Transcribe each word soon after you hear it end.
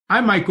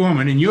I'm Mike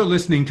Gorman, and you're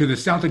listening to the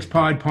Celtics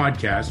Pod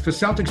podcast for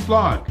Celtics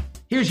Blog.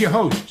 Here's your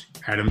host,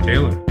 Adam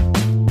Taylor.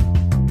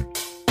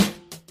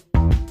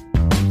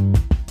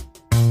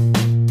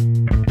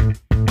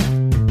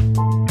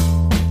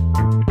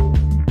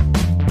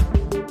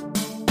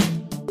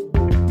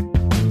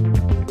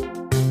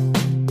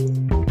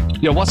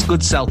 Yo, what's good,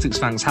 Celtics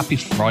fans? Happy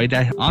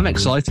Friday. I'm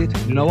excited.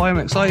 You know why I'm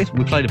excited?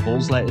 We play the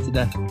Bulls later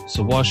today.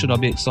 So why should I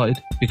be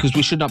excited? Because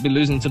we should not be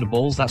losing to the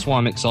Bulls. That's why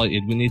I'm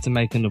excited. We need to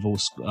make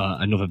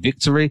another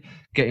victory,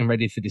 getting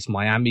ready for this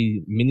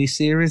Miami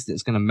mini-series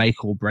that's going to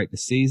make or break the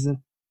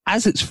season.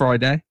 As it's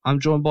Friday, I'm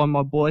joined by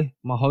my boy,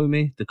 my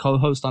homie, the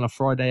co-host on a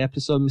Friday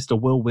episode, Mr.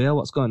 Will Weir.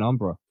 What's going on,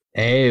 bro?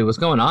 Hey, what's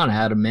going on,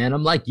 Adam, man?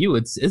 I'm like you.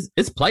 It's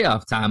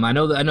playoff time. I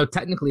know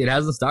technically it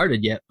hasn't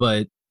started yet,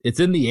 but it's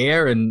in the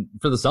air, and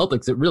for the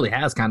Celtics, it really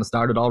has kind of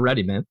started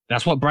already, man.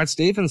 That's what Brad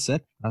Stevens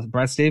said.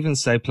 Brad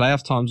Stevens said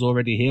playoff time's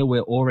already here.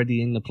 We're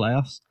already in the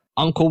playoffs.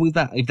 I'm cool with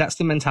that. If that's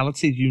the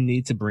mentality you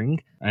need to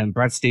bring, and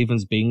Brad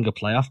Stevens being a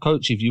playoff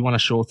coach, if you want to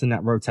shorten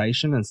that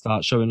rotation and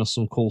start showing us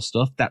some cool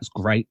stuff, that's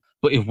great.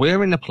 But if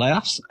we're in the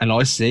playoffs and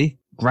I see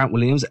Grant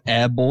Williams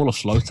airball a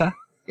floater,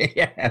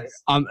 yes,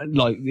 I'm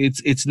like,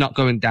 it's not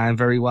going down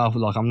very well.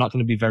 Like, I'm not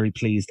going to be very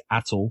pleased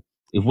at all.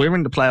 If we're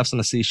in the playoffs and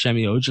I see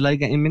Semi Ojeleye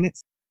getting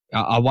minutes,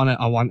 I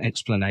want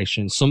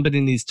explanation. Somebody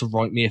needs to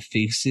write me a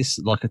thesis,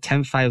 like a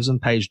 10,000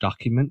 page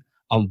document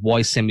on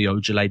why Semi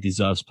Ojeleye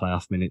deserves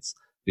playoff minutes.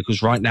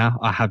 Because right now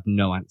I have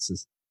no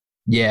answers.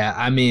 Yeah,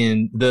 I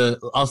mean,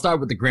 I'll start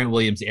with the Grant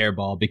Williams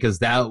airball, because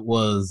that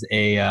was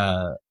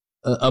a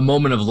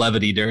moment of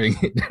levity during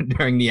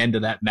the end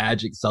of that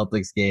Magic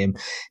Celtics game.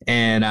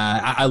 And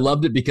I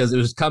loved it because it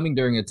was coming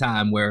during a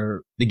time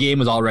where the game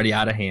was already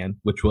out of hand,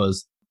 which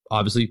was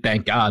obviously,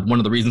 thank God,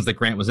 one of the reasons that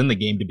Grant was in the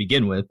game to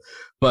begin with.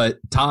 But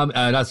not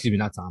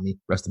Tommy,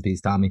 rest in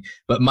peace, Tommy.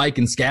 But Mike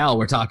and Scal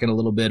were talking a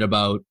little bit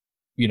about,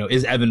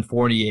 is Evan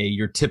Fournier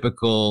your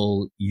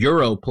typical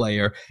Euro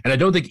player? And I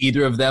don't think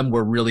either of them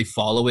were really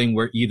following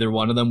where either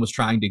one of them was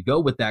trying to go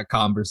with that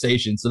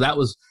conversation. So that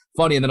was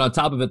funny. And then on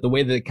top of it, the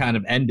way that it kind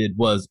of ended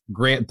was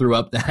Grant threw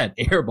up that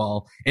air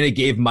ball, and it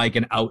gave Mike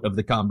an out of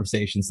the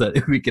conversation so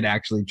that we could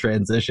actually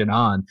transition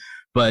on.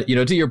 But,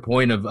 to your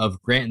point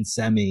of Grant and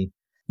Semi,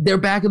 they're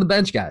back of the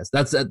bench guys.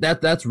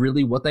 That's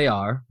really what they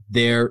are.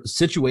 They're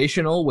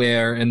situational,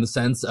 where in the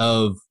sense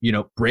of,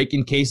 break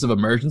in case of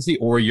emergency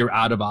or you're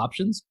out of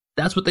options.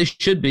 That's what they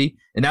should be.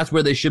 And that's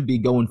where they should be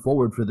going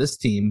forward for this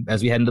team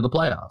as we head into the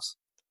playoffs.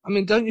 I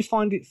mean, don't you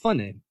find it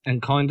funny and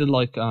kind of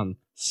like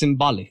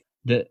symbolic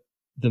that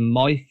the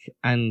Mike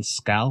and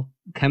Scal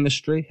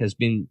chemistry has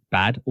been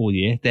bad all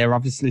year? They're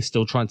obviously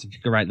still trying to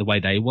figure out the way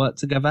they work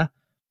together.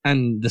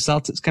 And the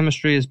Celtics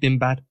chemistry has been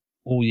bad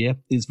all year.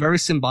 It's very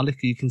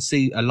symbolic. You can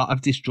see a lot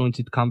of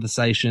disjointed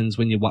conversations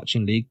when you're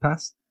watching League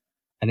Pass,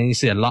 and then you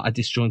see a lot of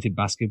disjointed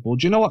basketball.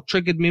 Do you know what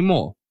triggered me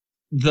more?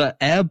 The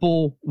air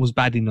ball was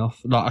bad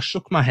enough. Like, I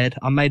shook my head.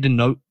 I made a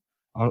note.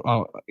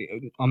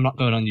 I'm not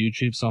going on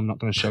YouTube, so I'm not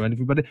going to show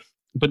everybody.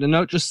 But the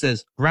note just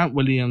says, Grant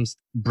Williams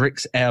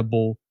bricks air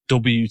ball,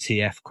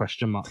 WTF, ?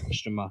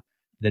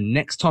 The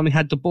next time he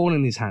had the ball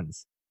in his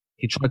hands,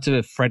 he tried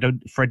to thread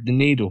the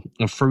needle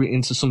and threw it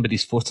into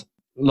somebody's foot.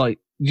 Like,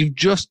 you've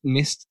just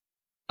missed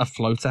a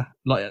floater.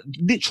 Like,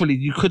 literally,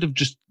 you could have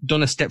just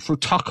done a step through.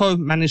 Taco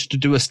managed to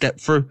do a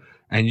step through,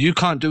 and you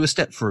can't do a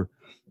step through.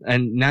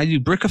 And now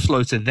you brick a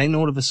floater, then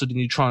all of a sudden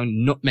you try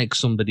and nutmeg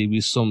somebody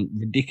with some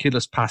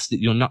ridiculous pass that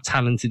you're not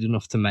talented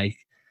enough to make.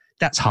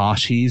 That's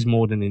harsh. He's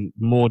more than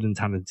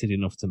talented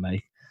enough to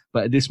make.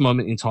 But at this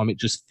moment in time, it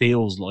just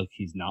feels like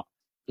he's not.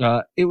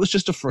 It was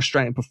just a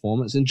frustrating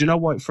performance. And do you know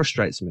why it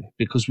frustrates me?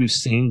 Because we've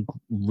seen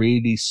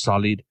really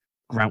solid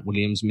Grant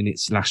Williams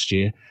minutes last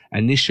year,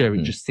 and this year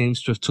it just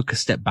seems to have took a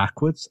step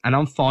backwards, and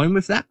I'm fine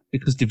with that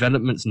because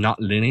development's not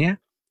linear.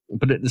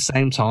 But at the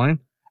same time,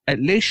 at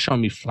least show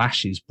me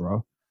flashes,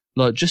 bro.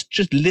 Like,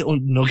 just little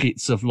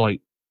nuggets of like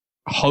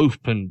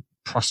hope and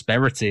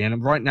prosperity.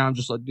 And right now I'm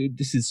just like, dude,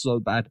 this is so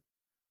bad.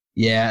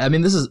 Yeah, I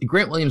mean,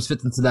 Grant Williams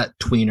fits into that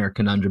tweener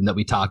conundrum that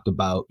we talked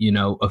about,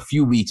 a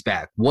few weeks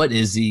back. What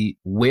is he?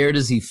 Where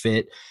does he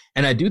fit?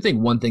 And I do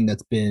think one thing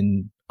that's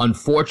been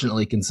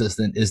unfortunately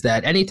consistent is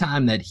that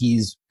anytime that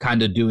he's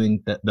kind of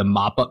doing the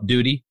mop-up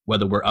duty,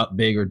 whether we're up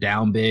big or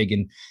down big,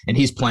 and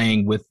he's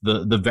playing with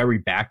the very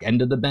back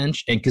end of the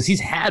bench, and because he's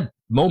had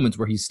moments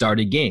where he's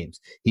started games,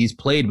 he's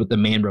played with the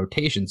main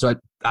rotation. So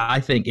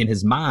I think in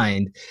his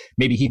mind,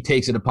 maybe he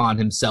takes it upon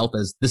himself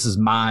as, this is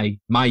my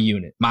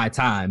unit, my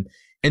time.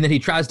 And then he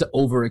tries to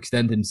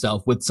overextend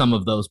himself with some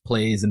of those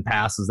plays and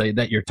passes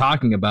that you're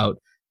talking about.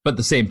 But at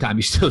the same time,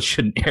 you still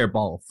shouldn't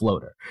airball a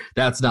floater.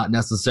 That's not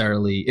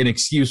necessarily an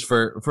excuse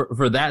for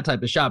that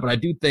type of shot. But I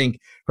do think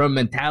from a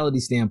mentality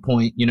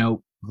standpoint,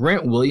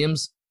 Grant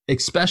Williams,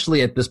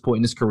 especially at this point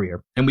in his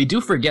career, and we do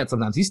forget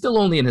sometimes he's still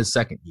only in his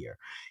second year.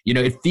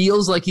 It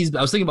feels like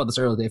I was thinking about this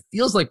earlier today. It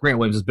feels like Grant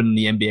Williams has been in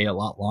the NBA a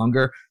lot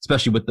longer,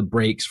 especially with the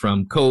breaks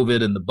from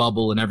COVID and the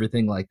bubble and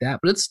everything like that.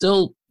 But it's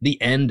still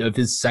the end of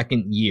his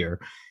second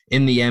year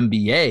in the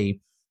NBA.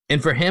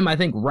 And for him, I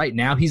think right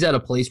now he's at a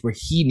place where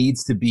he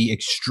needs to be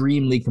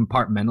extremely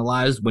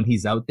compartmentalized when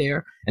he's out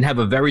there and have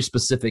a very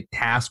specific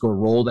task or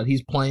role that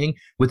he's playing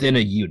within a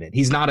unit.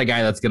 He's not a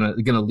guy that's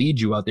gonna lead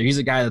you out there. He's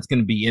a guy that's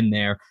gonna be in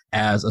there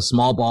as a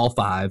small ball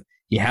five.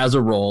 He has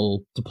a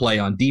role to play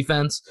on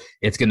defense.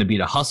 It's going to be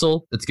to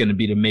hustle. It's going to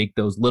be to make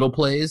those little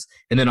plays.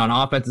 And then on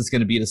offense, it's going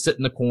to be to sit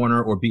in the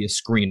corner or be a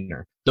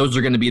screener. Those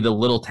are going to be the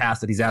little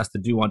tasks that he's asked to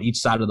do on each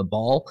side of the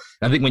ball.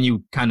 I think when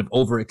you kind of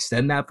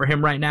overextend that for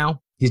him right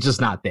now, he's just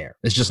not there.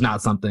 It's just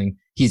not something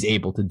he's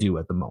able to do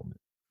at the moment.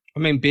 I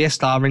mean, be a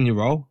star in your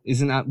role.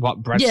 Isn't that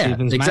what Brad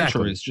Stevens'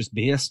 mantra is? Just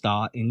be a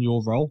star in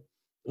your role.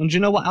 And do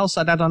you know what else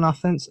I'd add on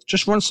offense?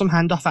 Just run some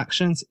handoff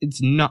actions.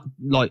 It's not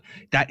like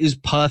that is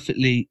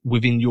perfectly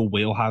within your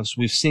wheelhouse.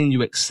 We've seen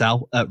you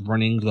excel at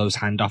running those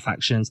handoff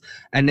actions,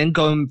 and then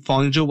go and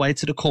find your way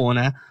to the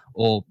corner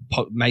or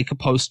make a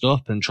post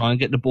up and try and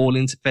get the ball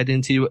fed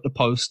into you at the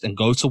post and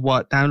go to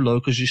work down low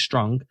because you're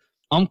strong.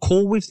 I'm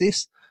cool with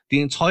this.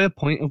 The entire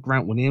point of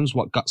Grant Williams,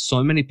 what got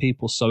so many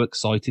people so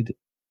excited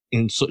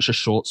in such a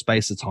short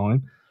space of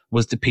time,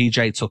 was the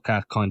PJ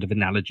Tucker kind of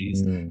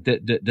analogies.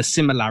 The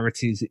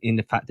similarities in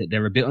the fact that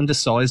they're a bit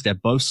undersized, they're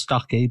both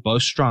stocky,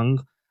 both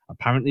strong.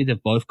 Apparently,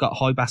 they've both got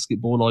high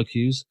basketball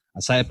IQs. I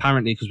say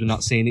apparently because we're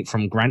not seeing it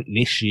from Grant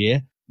this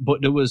year,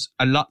 but there was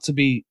a lot to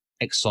be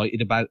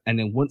excited about. And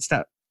then once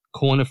that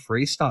corner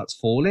three starts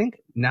falling,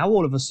 now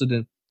all of a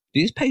sudden,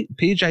 these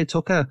PJ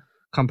Tucker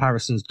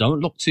comparisons don't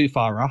look too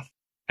far off.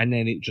 And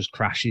then it just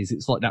crashes.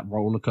 It's like that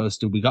roller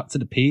coaster. We got to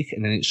the peak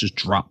and then it's just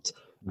dropped.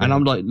 And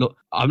I'm like, look,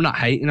 I'm not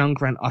hating on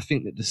Grant. I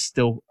think that there's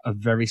still a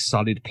very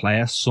solid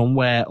player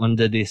somewhere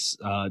under this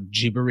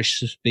gibberish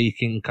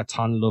speaking,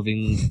 Catan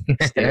loving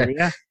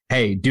hysteria.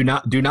 Hey, do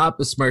not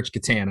besmirch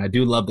Catan. I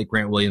do love that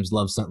Grant Williams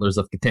loves Settlers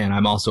of Catan.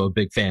 I'm also a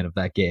big fan of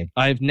that game.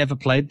 I've never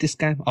played this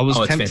game. I was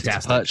tempted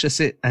to purchase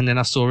it, and then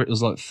I saw it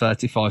was like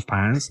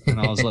 £35,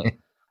 and I was like,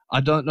 I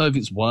don't know if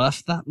it's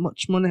worth that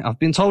much money. I've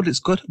been told it's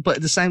good, but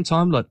at the same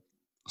time, like,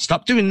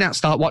 stop doing that.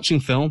 Start watching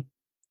film.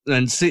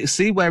 And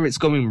see where it's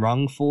going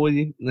wrong for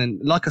you.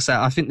 And like I said,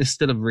 I think there's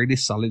still a really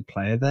solid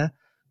player there.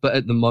 But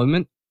at the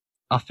moment,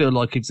 I feel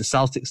like if the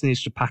Celtics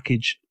needs to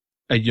package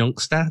a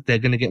youngster, they're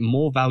going to get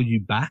more value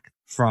back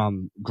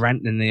from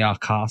Grant than they are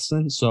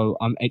Carson. So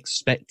I'm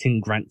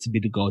expecting Grant to be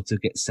the guy to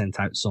get sent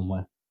out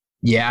somewhere.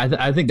 Yeah,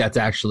 I think that's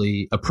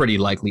actually a pretty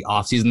likely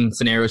offseason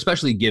scenario,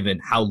 especially given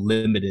how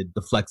limited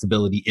the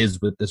flexibility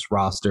is with this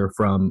roster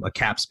from a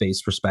cap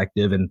space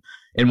perspective. And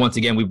once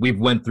again, we've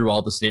went through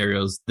all the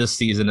scenarios this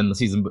season and the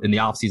season in the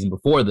offseason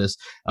before this.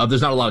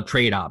 There's not a lot of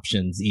trade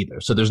options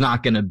either, so there's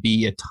not going to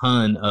be a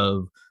ton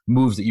of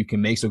moves that you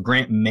can make. So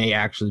Grant may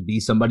actually be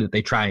somebody that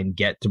they try and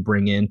get to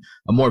bring in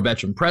a more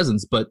veteran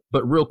presence. But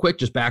real quick,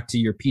 just back to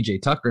your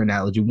PJ Tucker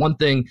analogy, one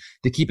thing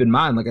to keep in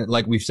mind,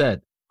 like we've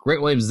said,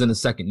 Grant Williams is in his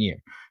second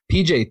year.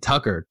 PJ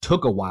Tucker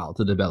took a while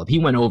to develop. He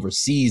went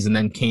overseas and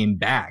then came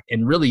back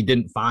and really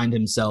didn't find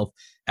himself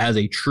as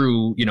a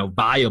true,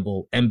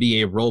 viable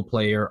NBA role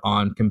player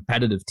on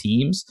competitive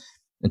teams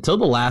until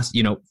the last,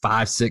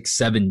 5, 6,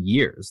 7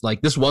 years.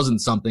 Like, this wasn't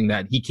something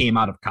that he came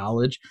out of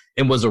college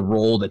and was a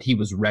role that he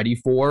was ready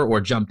for or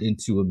jumped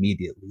into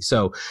immediately.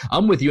 So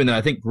I'm with you in that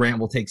I think Grant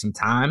will take some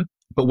time.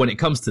 But when it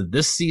comes to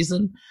this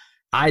season,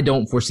 I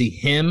don't foresee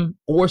him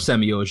or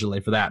Semi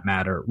Ojeleye, for that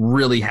matter,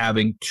 really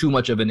having too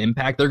much of an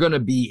impact. They're going to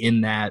be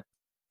in that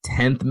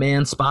 10th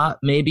man spot,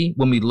 maybe,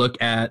 when we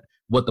look at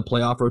what the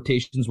playoff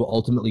rotations will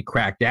ultimately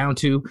crack down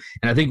to.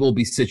 And I think it will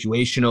be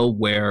situational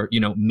where,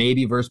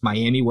 maybe versus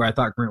Miami, where I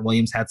thought Grant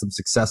Williams had some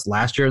success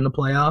last year in the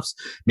playoffs.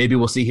 Maybe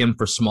we'll see him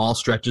for small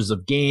stretches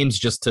of games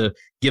just to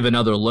give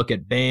another look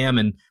at Bam.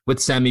 And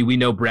with Semi, we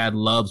know Brad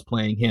loves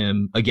playing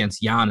him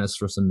against Giannis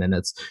for some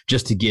minutes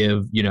just to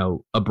give,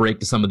 a break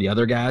to some of the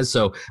other guys.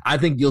 So I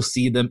think you'll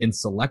see them in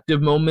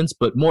selective moments,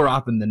 but more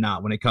often than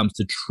not, when it comes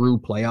to true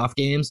playoff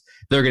games,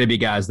 they're going to be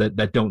guys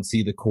that don't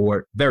see the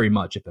court very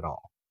much, if at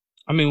all.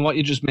 I mean, what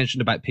you just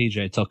mentioned about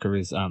PJ Tucker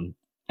is an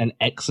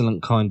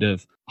excellent kind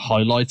of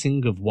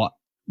highlighting of what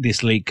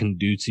this league can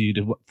do to you.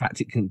 The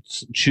fact it can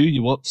chew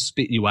you up,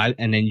 spit you out,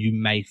 and then you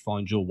may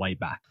find your way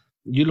back.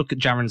 You look at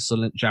Jared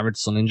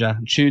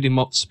Sullinger, chewed him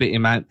up, spit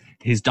him out.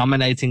 He's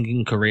dominating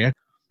in Korea,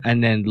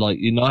 and then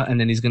and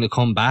then he's going to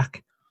come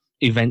back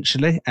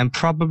eventually, and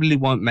probably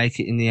won't make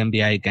it in the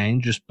NBA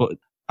game. But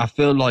I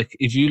feel like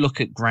if you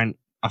look at Grant,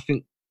 I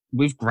think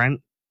with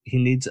Grant, he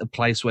needs a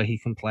place where he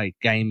can play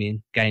game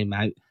in, game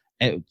out,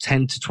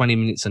 10 to 20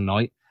 minutes a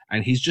night,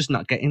 and he's just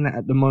not getting that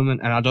at the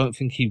moment, and I don't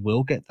think he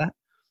will get that,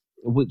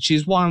 which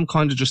is why I'm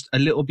kind of just a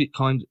little bit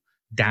kind of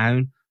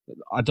down.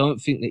 I don't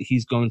think that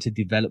he's going to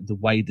develop the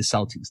way the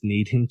Celtics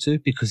need him to,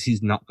 because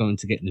he's not going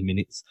to get the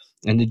minutes.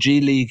 And the G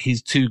League,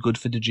 he's too good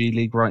for the G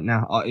League right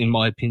now, in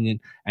my opinion.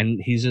 And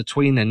he's a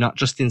tweener, not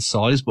just in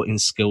size, but in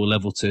skill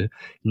level too.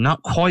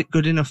 Not quite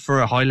good enough for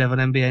a high-level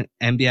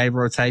NBA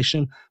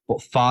rotation,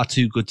 but far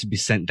too good to be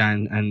sent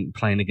down and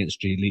playing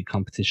against G League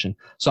competition.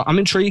 So I'm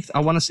intrigued.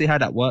 I want to see how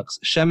that works.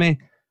 Shemi,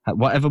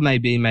 whatever may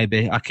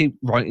be. I keep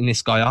writing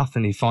this guy off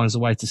and he finds a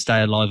way to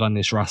stay alive on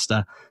this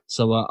roster.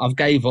 So I've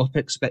gave up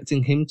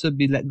expecting him to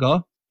be let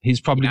go.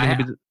 He's probably going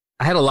to be.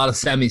 I had a lot of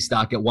Semi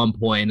stock at one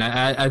point.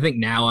 I think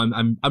now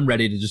I'm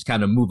ready to just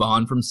kind of move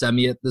on from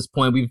Semi at this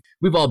point.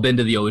 We've all been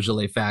to the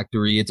Ojale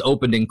factory. It's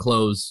opened and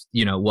closed,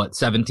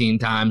 17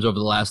 times over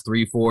the last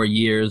 3-4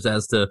 years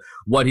as to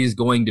what he's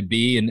going to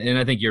be. And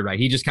I think you're right.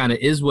 He just kind of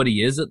is what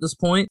he is at this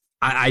point.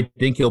 I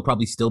think he'll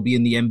probably still be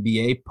in the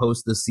NBA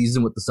post this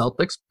season with the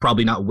Celtics,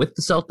 probably not with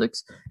the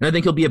Celtics. And I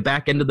think he'll be a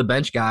back end of the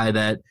bench guy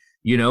that,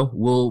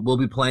 we'll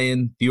be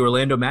playing the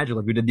Orlando Magic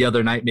like we did the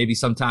other night, maybe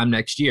sometime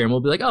next year. And we'll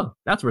be like, oh,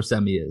 that's where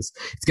Semi is.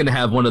 It's going to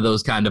have one of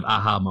those kind of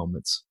aha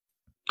moments.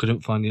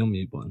 Couldn't find the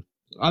unmute button.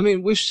 I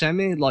mean, with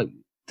Semi, like,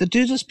 the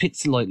dude just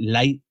picked like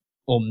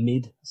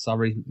mid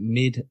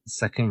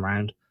second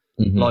round.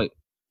 Mm-hmm. Like,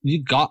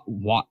 you got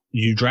what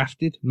you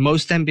drafted.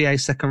 Most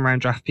NBA second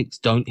round draft picks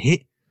don't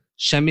hit.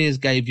 Semi has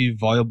gave you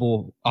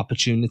viable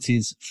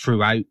opportunities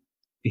throughout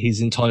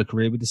his entire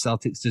career with the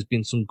Celtics. There's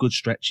been some good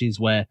stretches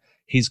where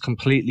he's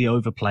completely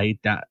overplayed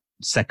that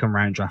second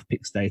round draft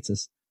pick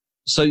status.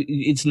 So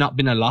it's not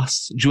been a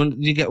loss. Do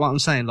you get what I'm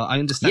saying? Like, I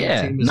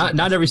understand. Yeah,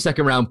 not every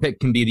second round pick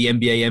can be the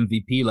NBA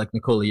MVP like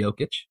Nikola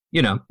Jokic.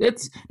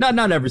 It's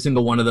not every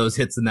single one of those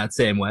hits in that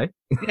same way.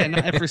 Yeah,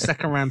 not every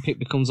second round pick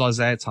becomes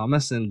Isaiah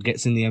Thomas and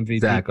gets in the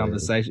MVP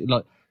conversation.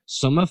 Like,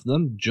 some of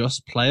them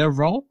just play a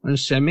role, and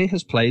Semi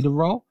has played a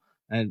role.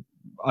 And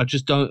I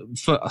just don't.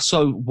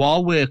 So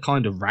while we're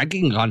kind of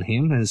ragging on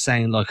him and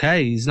saying like,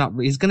 hey, he's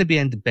going to be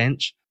on the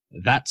bench.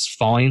 That's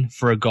fine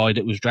for a guy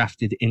that was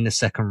drafted in the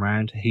second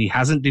round. He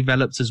hasn't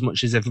developed as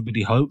much as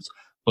everybody hoped,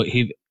 but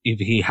if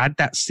he had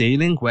that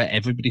ceiling where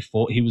everybody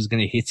thought he was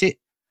going to hit it,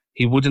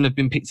 he wouldn't have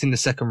been picked in the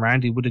second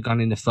round. He would have gone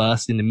in the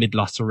first, in the mid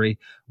lottery,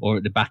 or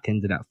at the back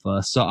end of that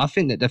first. So I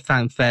think that they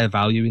found fair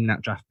value in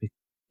that draft pick.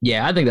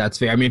 Yeah, I think that's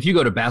fair. I mean, if you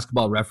go to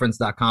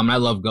basketballreference.com, and I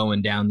love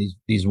going down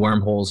these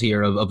wormholes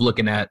here of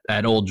looking at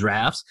old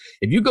drafts.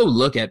 If you go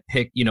look at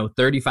pick,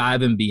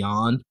 35 and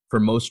beyond for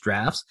most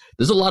drafts,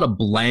 there's a lot of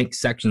blank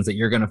sections that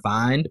you're going to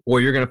find,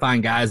 or you're going to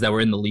find guys that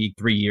were in the league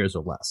 3 years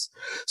or less.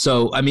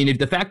 So, I mean, if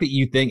the fact that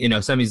you think,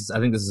 Semi's, I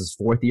think this is his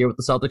fourth year with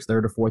the Celtics,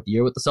 third or fourth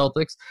year with the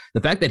Celtics,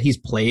 the fact that he's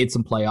played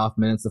some playoff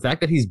minutes, the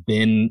fact that he's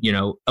been,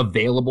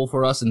 available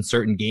for us in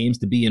certain games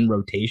to be in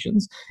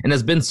rotations and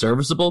has been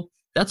serviceable,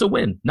 that's a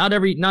win. Not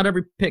every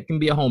pick can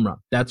be a home run.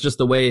 That's just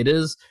the way it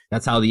is.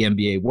 That's how the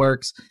NBA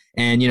works.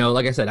 And,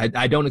 like I said,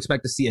 I don't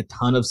expect to see a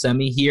ton of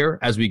Semi here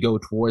as we go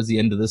towards the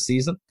end of this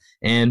season.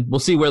 And we'll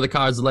see where the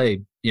cards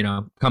lay,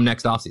 come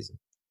next offseason.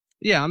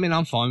 Yeah, I mean,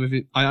 I'm fine with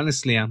it. I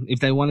honestly am.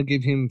 If they want to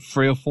give him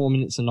 3 or 4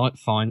 minutes a night,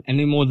 fine.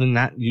 Any more than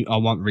that, I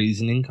want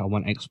reasoning. I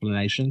want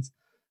explanations.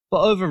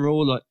 But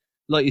overall,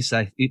 like you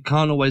say, it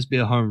can't always be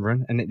a home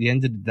run. And at the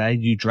end of the day,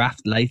 you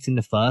draft late in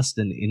the first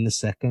and in the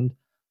second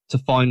to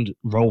find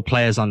role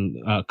players on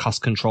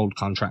cost-controlled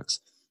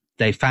contracts.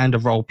 They found a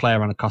role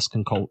player on a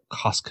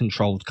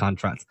cost-controlled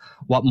contract.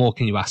 What more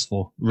can you ask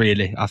for,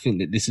 really? I think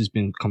that this has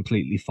been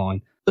completely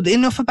fine. But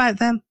enough about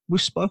them. We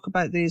spoke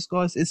about these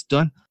guys. It's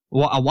done.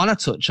 What I want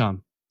to touch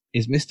on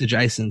is Mr.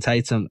 Jason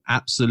Tatum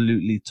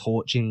absolutely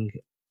torching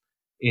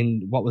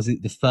in, what was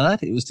it, the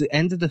third? It was the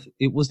end of the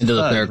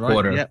third right?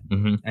 quarter. Yep.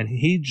 Mm-hmm. And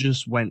he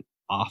just went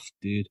off,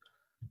 dude.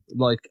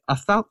 Like, I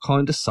felt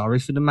kind of sorry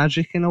for the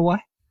Magic in a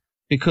way,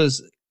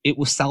 because it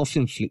was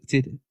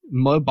self-inflicted.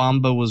 Mo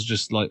Bamba was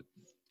just like,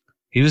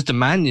 he was the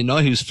man, he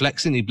was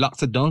flexing. He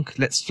blocked a dunk.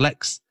 Let's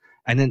flex.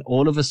 And then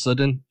all of a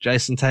sudden,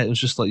 Jason Tatum was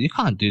just like, you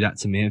can't do that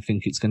to me and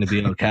think it's going to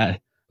be okay.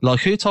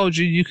 Like, who told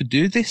you could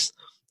do this?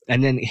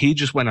 And then he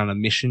just went on a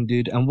mission,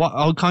 dude. And what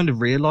I kind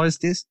of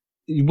realized is,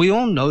 we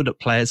all know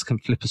that players can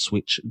flip a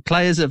switch.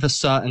 Players of a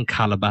certain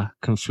caliber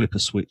can flip a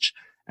switch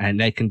and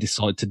they can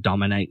decide to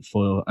dominate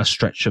for a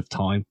stretch of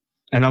time.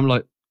 And I'm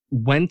like,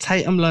 when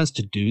Tatum learns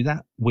to do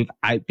that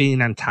without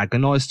being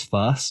antagonized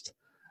first,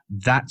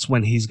 that's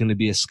when he's going to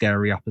be a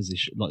scary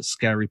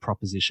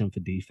proposition for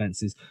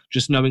defenses.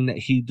 Just knowing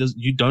that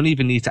you don't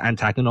even need to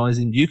antagonize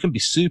him. You can be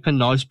super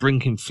nice,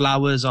 bring him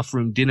flowers, offer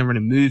him dinner and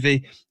a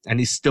movie, and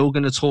he's still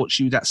going to torch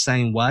you that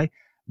same way.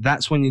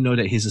 That's when you know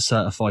that he's a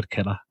certified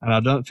killer. And I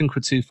don't think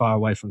we're too far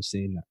away from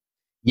seeing that.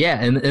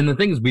 Yeah, and the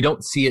thing is, we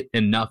don't see it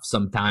enough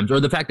sometimes, or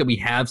the fact that we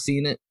have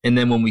seen it, and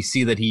then when we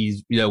see that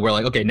he's, we're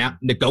like, okay, now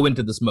go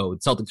into this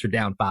mode. Celtics are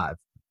down 5.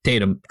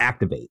 Tatum,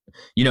 activate.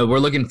 We're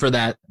looking for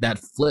that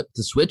flip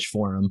to switch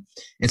for him,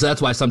 and so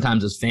that's why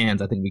sometimes as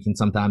fans, I think we can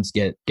sometimes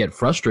get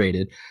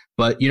frustrated.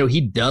 But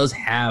he does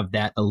have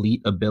that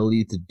elite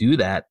ability to do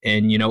that,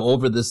 and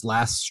over this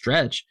last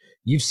stretch,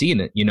 you've seen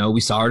it.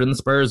 We saw it in the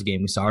Spurs game.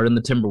 We saw it in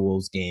the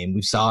Timberwolves game.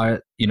 We saw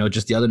it,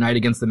 just the other night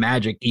against the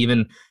Magic,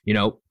 even,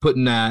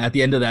 putting at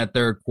the end of that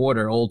third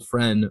quarter, old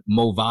friend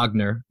Mo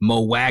Wagner,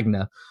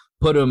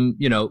 put him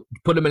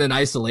in an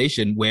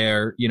isolation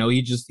where,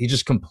 he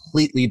just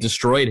completely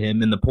destroyed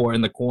him in the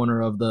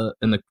corner of the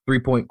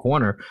 3-point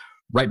corner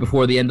right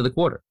before the end of the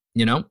quarter,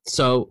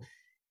 So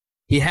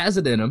he has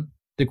it in him.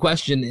 The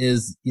question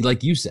is,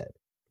 like you said,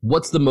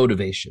 what's the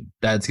motivation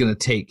that it's going to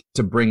take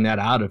to bring that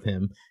out of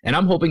him? And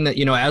I'm hoping that,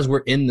 as we're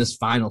in this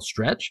final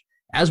stretch,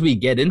 as we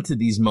get into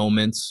these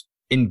moments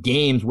in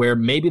games where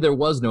maybe there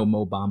was no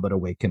Mo Bamba to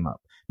wake him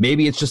up,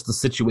 Maybe it's just the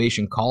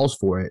situation calls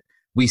for it.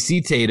 We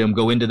see Tatum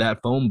go into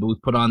that phone booth,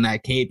 put on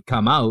that cape,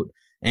 come out,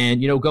 and,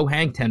 go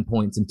hang 10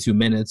 points in 2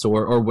 minutes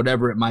or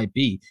whatever it might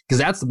be. Because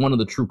that's one of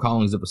the true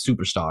callings of a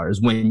superstar,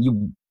 is when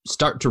you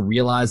start to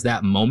realize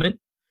that moment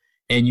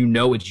and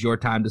it's your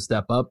time to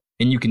step up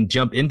and you can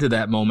jump into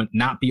that moment,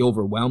 not be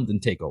overwhelmed,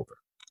 and take over.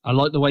 I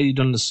like the way you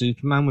done the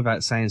Superman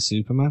without saying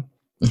Superman.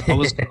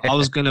 I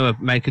was going to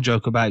make a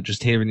joke about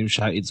just hearing him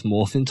shout "It's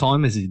morphin'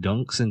 time" as he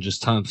dunks and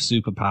just turn for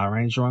Super Power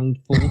Ranger on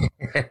full.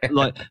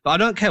 But I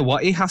don't care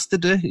what he has to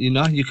do.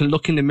 You can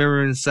look in the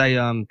mirror and say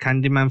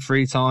Candyman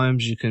 3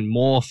 times. You can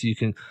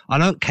morph. I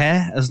don't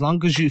care, as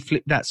long as you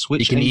flip that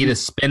switch. You can eat a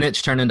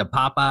spinach, turn into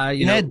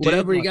Popeye.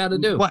 Whatever you got to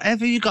do.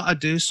 Whatever you got to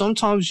do.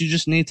 Sometimes you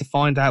just need to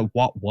find out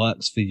what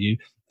works for you.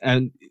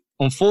 And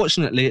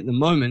unfortunately, at the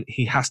moment,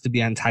 he has to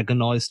be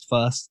antagonized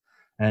first.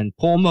 And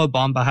poor Mo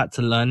Bamba had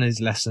to learn his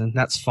lesson.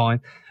 That's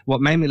fine. What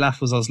made me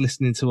laugh was I was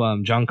listening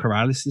to John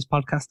Corrales'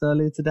 podcast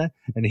earlier today,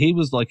 and he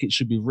was like, it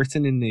should be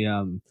written in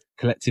the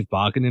collective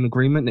bargaining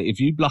agreement that if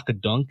you block a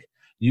dunk,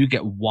 you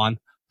get one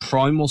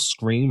primal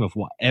scream of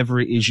whatever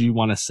it is you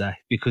want to say,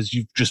 because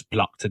you've just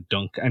blocked a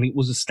dunk, and it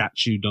was a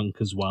statue dunk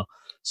as well.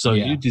 So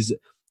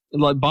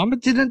Bamba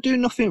didn't do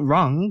nothing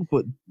wrong,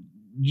 but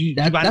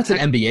that's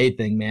an NBA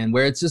thing, man,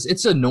 where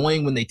it's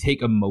annoying when they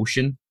take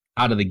emotion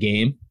out of the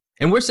game.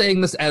 And we're saying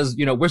this as,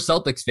 we're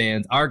Celtics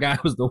fans. Our guy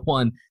was the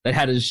one that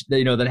had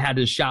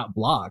his shot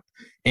blocked.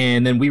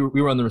 And then we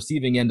were on the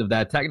receiving end of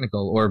that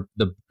technical, or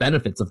the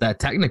benefits of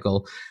that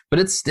technical. But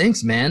it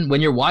stinks, man,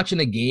 when you're watching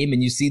a game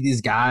and you see these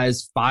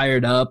guys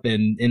fired up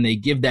and they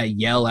give that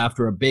yell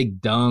after a big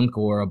dunk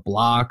or a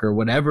block or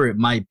whatever it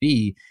might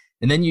be.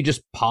 And then you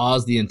just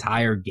pause the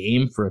entire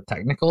game for a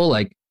technical.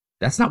 Like,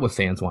 that's not what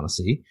fans want to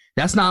see.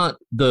 That's not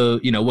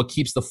what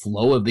keeps the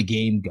flow of the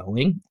game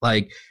going.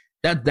 Like,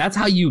 that's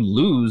how you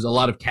lose a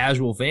lot of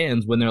casual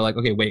fans, when they're like,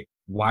 okay, wait,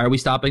 why are we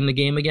stopping the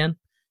game again?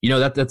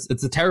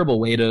 It's a terrible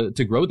way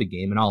to grow the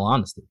game, in all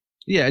honesty.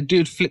 Yeah, a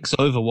dude flicks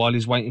over while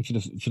he's waiting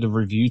for the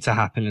review to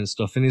happen and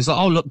stuff, and he's like,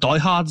 oh, look, Die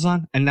Hard's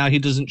on, and now he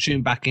doesn't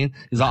tune back in.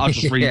 He's like, I'll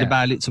just read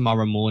about it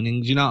tomorrow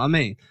morning. Do you know what I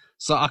mean?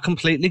 So I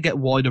completely get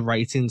why the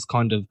ratings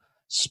kind of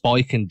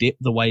spike and dip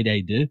the way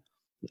they do.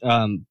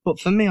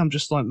 But for me, I'm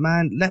just like,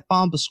 man, let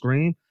Bamba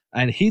scream.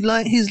 And he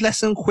learned his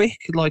lesson quick.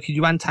 Like,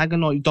 you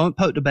antagonize, don't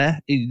poke the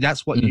bear.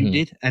 That's what you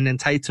did. And then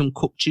Tatum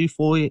cooked you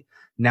for it.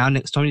 Now,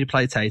 next time you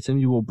play Tatum,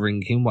 you will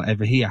bring him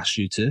whatever he asks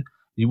you to.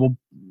 You will,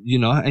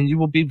 and you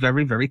will be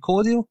very, very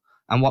cordial.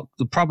 And what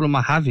the problem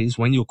I have is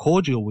when you're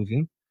cordial with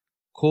him,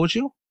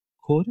 cordial?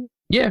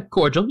 Yeah,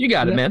 cordial. You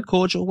got it, man.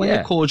 Cordial. When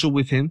you're cordial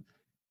with him,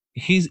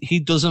 he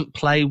doesn't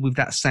play with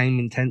that same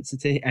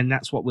intensity. And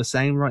that's what we're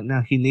saying right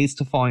now. He needs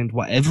to find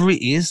whatever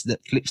it is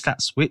that flips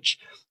that switch,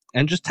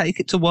 and just take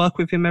it to work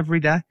with him every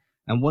day.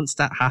 And once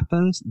that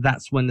happens,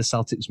 that's when the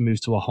Celtics move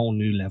to a whole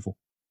new level.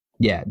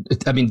 Yeah.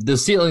 I mean, the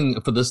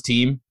ceiling for this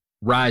team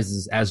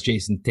rises as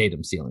Jason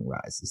Tatum's ceiling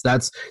rises.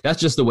 That's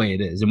just the way it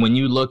is. And when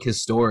you look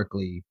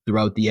historically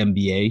throughout the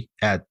NBA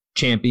at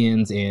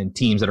champions and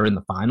teams that are in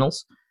the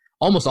finals,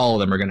 almost all of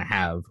them are going to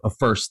have a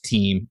first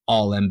team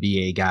all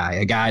NBA guy,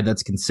 a guy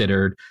that's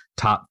considered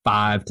top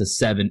 5 to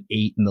 7,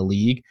 8 in the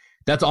league.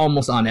 That's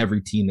almost on every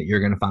team that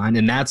you're going to find.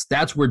 And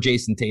that's where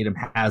Jason Tatum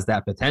has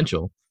that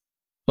potential.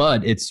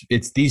 But it's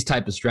these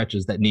type of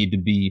stretches that need to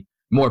be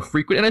more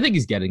frequent. And I think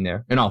he's getting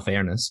there, in all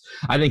fairness.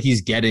 I think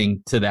he's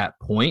getting to that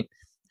point.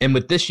 And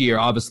with this year,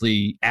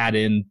 obviously, add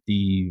in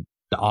the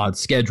odd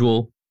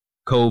schedule,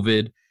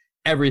 COVID,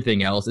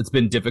 everything else. It's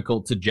been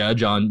difficult to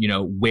judge on,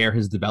 where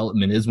his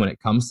development is when it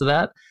comes to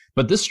that.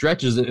 But this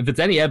stretch is, if it's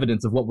any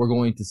evidence of what we're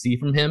going to see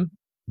from him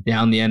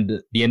down the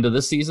end of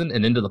this season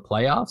and into the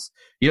playoffs,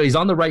 he's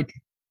on the right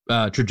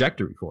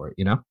trajectory for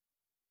it,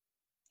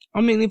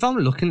 I mean, if I'm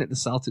looking at the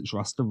Celtics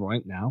roster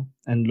right now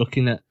and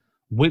looking at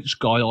which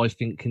guy I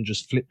think can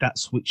just flip that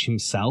switch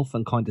himself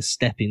and kind of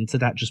step into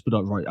that, just be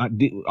like, right,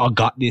 I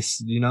got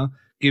this,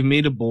 give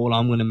me the ball,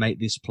 I'm going to make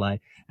this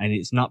play. And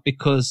it's not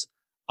because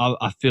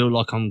I feel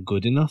like I'm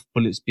good enough,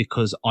 but it's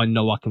because I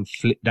know I can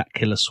flip that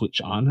killer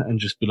switch on and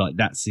just be like,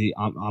 that's it,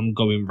 I'm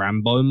going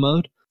Rambo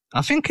mode.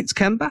 I think it's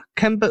Kemba.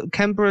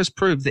 Kemba has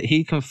proved that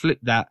he can flip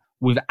that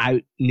without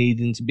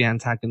needing to be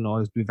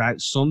antagonized, without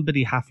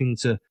somebody having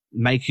to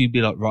make you be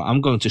like, right,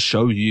 I'm going to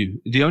show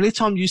you. The only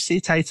time you see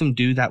Tatum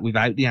do that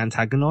without the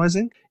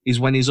antagonizing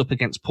is when he's up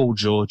against Paul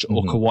George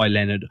or Kawhi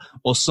Leonard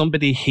or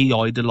somebody he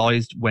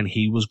idolized when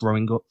he was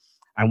growing up.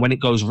 And when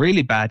it goes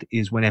really bad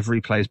is whenever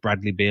he plays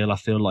Bradley Beal. I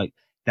feel like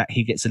that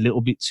he gets a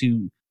little bit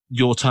too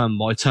your turn,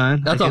 my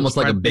turn. That's almost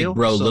like a big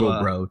bro, little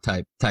bro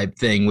type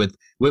thing with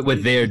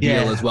their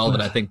deal as well,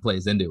 that I think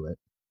plays into it.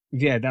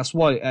 Yeah, that's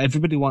why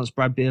everybody wants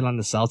Brad Beal on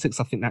the Celtics.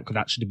 I think that could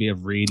actually be a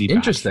really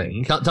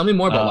interesting bad thing. Tell me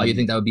more about why you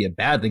think that would be a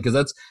bad thing,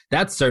 because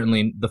that's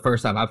certainly the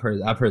first time I've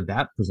heard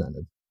that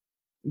presented.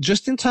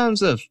 Just in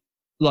terms of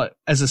like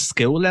as a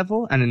skill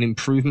level and an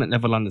improvement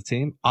level on the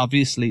team,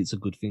 obviously it's a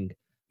good thing.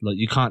 Like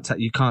you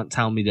can't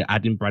tell me that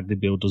adding Bradley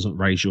Beal doesn't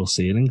raise your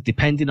ceiling,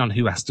 depending on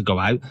who has to go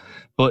out.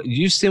 But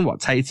you've seen what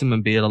Tatum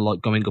and Beal are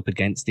like going up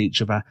against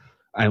each other.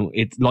 And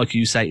it's like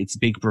you say, it's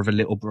big brother,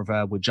 little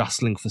brother. We're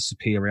jostling for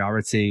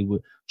superiority. We're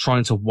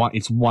trying to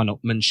it's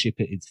one-upmanship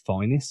at its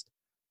finest.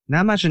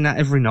 Now imagine that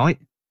every night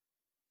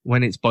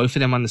when it's both of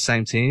them on the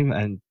same team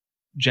and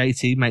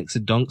JT makes a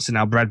dunk, so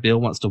now Brad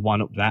Beal wants to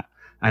one-up that.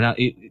 And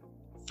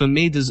for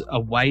me, there's a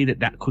way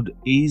that could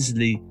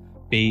easily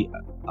be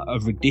a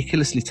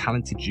ridiculously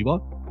talented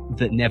duo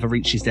that never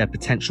reaches their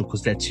potential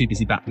because they're too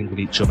busy battling with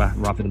each other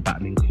rather than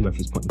battling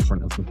whoever's put in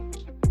front of them.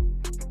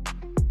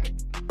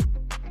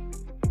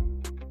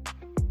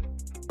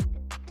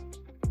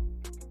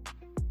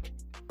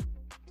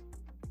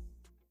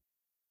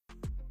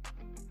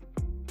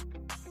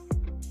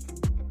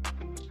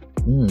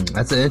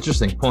 That's an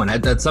interesting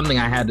point. That's something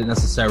I hadn't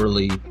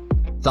necessarily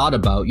thought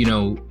about.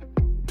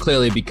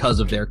 Clearly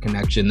because of their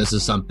connection, this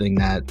is something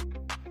that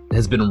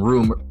has been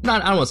rumored. I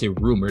don't want to say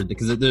rumored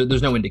because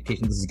there's no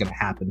indication this is going to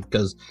happen.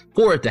 Because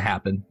for it to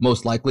happen,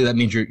 most likely that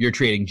means you're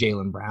trading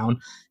Jaylen Brown,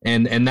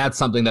 and that's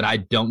something that I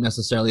don't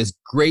necessarily. As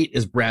great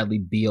as Bradley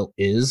Beal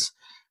is,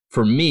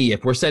 for me,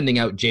 if we're sending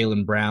out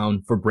Jaylen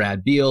Brown for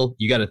Brad Beal,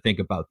 you got to think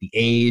about the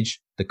age,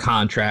 the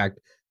contract,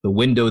 the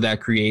window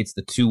that creates,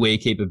 the two-way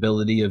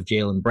capability of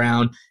Jaylen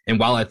Brown. And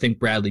while I think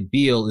Bradley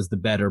Beal is the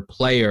better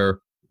player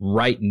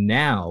right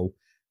now,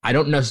 I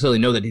don't necessarily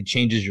know that it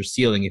changes your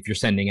ceiling if you're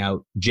sending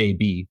out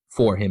JB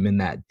for him in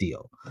that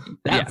deal.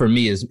 That for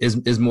me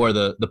is more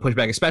the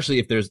pushback, especially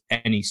if there's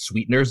any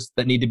sweeteners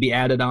that need to be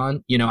added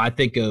on. I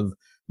think of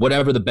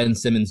whatever the Ben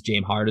Simmons,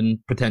 James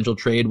Harden potential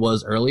trade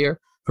was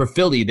earlier. For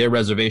Philly, their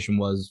reservation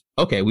was,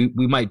 okay, we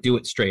might do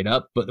it straight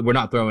up, but we're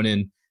not throwing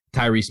in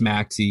Tyrese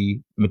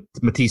Maxey,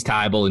 Matisse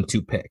Thybulle, and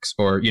 2 picks,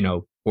 or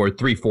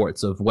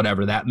 3/4 of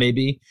whatever that may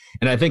be.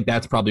 And I think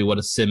that's probably what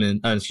a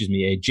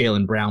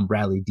Jaylen Brown,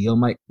 Bradley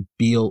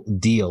Beal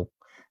deal.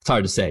 It's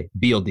hard to say.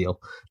 Beal deal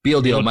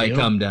might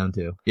come down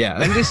to. Yeah.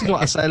 And this is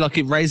what I say,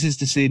 it raises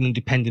the ceiling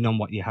depending on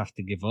what you have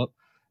to give up.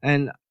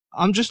 And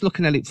I'm just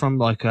looking at it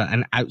from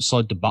an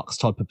outside the box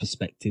type of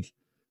perspective.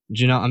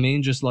 Do you know what I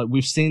mean? Just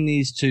we've seen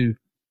these two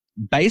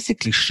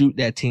basically shoot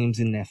their teams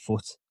in their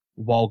foot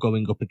while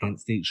going up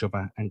against each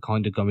other and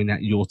kind of going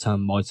at your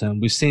turn, my turn.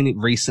 We've seen it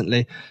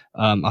recently.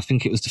 I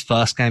think it was the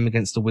first game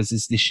against the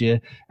Wizards this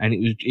year, and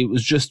it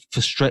was just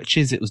for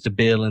stretches. It was the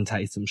Beal and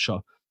Tatum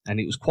show, and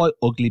it was quite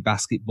ugly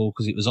basketball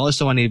because it was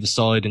also on either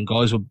side, and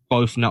guys were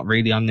both not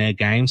really on their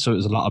game, so it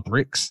was a lot of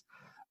bricks.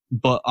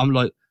 But I'm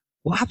like,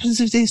 what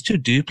happens if these two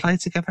do play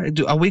together?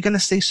 Are we going to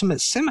see something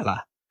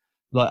similar?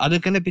 Are there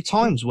going to be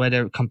times where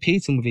they're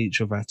competing with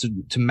each other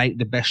to make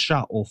the best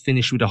shot or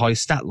finish with a high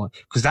stat line?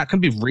 Because that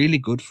can be really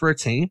good for a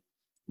team,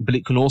 but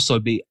it can also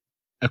be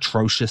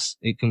atrocious.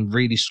 It can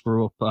really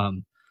screw up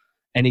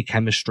any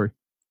chemistry.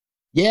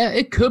 Yeah,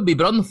 it could be.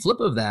 But on the flip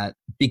of that,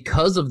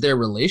 because of their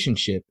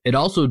relationship, it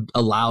also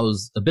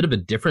allows a bit of a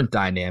different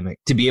dynamic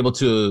to be able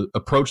to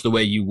approach the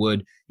way you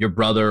would your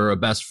brother or a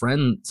best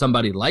friend,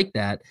 somebody like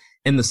that,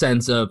 in the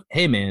sense of,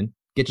 hey, man,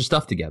 get your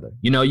stuff together.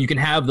 You can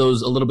have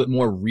those a little bit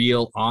more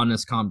real,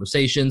 honest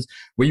conversations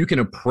where you can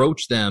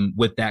approach them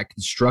with that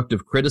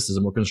constructive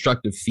criticism or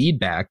constructive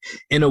feedback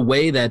in a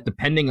way that,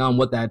 depending on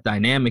what that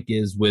dynamic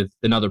is with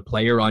another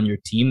player on your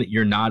team that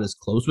you're not as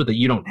close with, that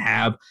you don't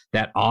have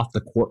that off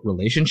the court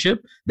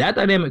relationship, that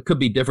dynamic could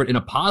be different in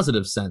a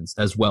positive sense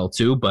as well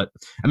too. But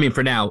I mean,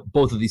 for now,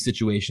 both of these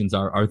situations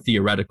are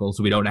theoretical,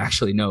 so we don't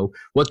actually know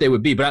what they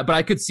would be. But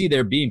I could see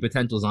there being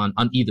potentials on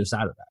either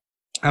side of that.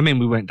 I mean,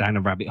 we went down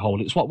a rabbit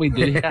hole. It's what we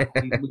do.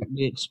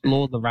 we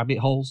explore the rabbit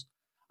holes.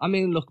 I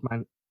mean, look,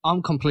 man,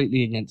 I'm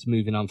completely against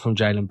moving on from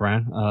Jaylen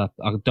Brown.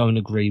 I don't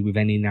agree with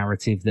any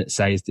narrative that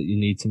says that you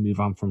need to move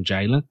on from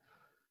Jaylen.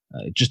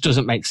 It just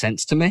doesn't make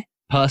sense to me,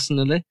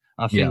 personally.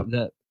 I think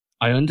that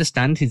I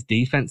understand his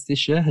defense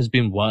this year has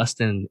been worse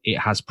than it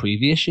has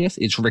previous years.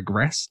 It's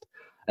regressed.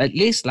 At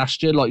least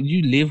last year,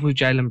 you live with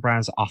Jaylen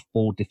Brown's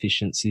off-ball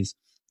deficiencies.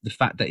 The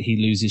fact that he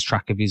loses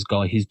track of his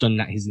guy, he's done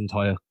that his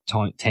entire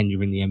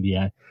tenure in the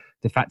NBA.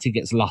 The fact he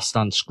gets lost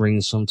on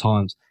screens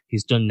sometimes,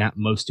 he's done that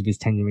most of his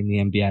tenure in the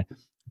NBA.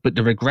 But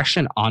the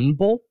regression on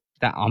ball,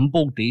 that on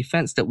ball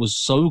defense that was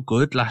so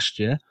good last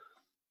year,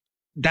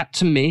 that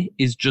to me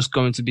is just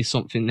going to be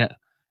something that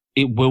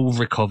it will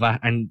recover.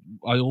 And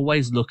I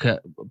always look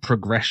at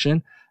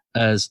progression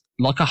as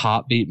like a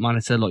heartbeat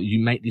monitor. You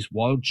make this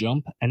wild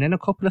jump and then a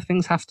couple of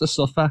things have to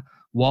suffer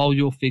while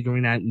you're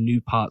figuring out new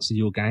parts of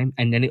your game,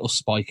 and then it'll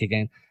spike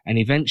again. And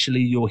eventually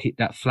you'll hit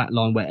that flat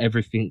line where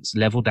everything's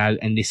leveled out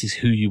and this is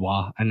who you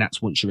are. And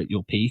that's once you're at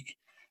your peak,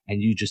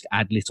 and you just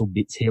add little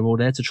bits here or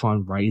there to try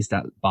and raise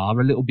that bar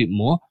a little bit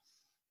more.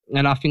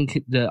 And I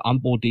think the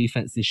on-ball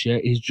defense this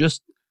year is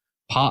just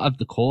part of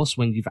the course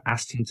when you've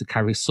asked him to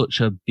carry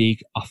such a big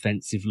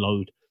offensive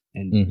load.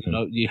 And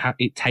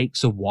it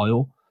takes a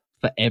while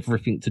for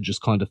everything to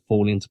just kind of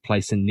fall into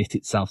place and knit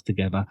itself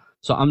together.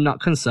 So I'm not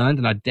concerned,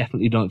 and I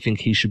definitely don't think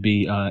he should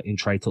be in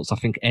trade talks. I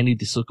think any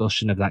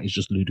discussion of that is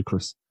just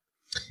ludicrous.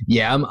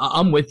 Yeah,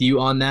 I'm with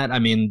you on that. I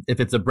mean, if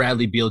it's a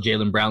Bradley Beal,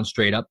 Jaylen Brown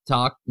straight up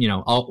talk,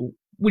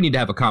 we need to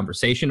have a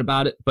conversation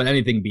about it. But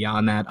anything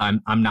beyond that,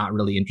 I'm not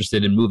really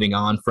interested in moving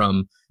on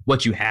from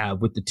what you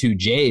have with the two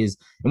J's.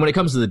 And when it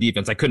comes to the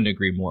defense, I couldn't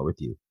agree more with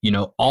you.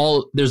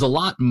 There's a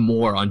lot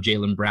more on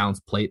Jaylen Brown's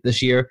plate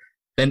this year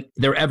than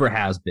there ever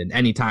has been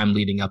any time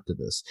leading up to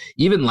this.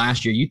 Even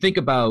last year, you think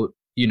about,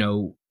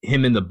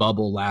 him in the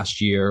bubble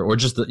last year, or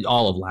just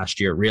all of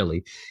last year,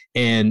 really.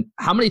 And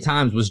how many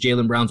times was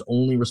Jaylen Brown's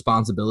only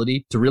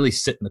responsibility to really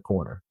sit in the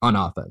corner on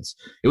offense?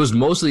 It was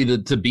mostly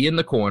to be in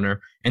the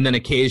corner and then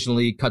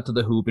occasionally cut to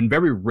the hoop. And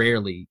very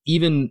rarely,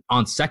 even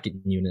on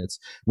second units,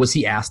 was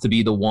he asked to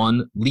be the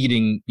one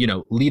leading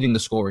the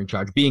scoring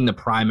charge, being the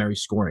primary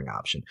scoring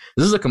option.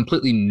 This is a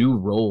completely new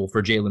role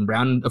for Jaylen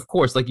Brown. And of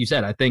course, like you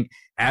said, I think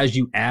as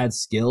you add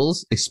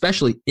skills,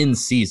 especially in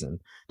season,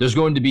 there's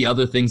going to be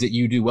other things that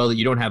you do well that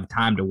you don't have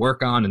time to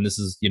work on. And this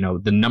is,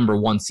 the number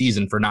one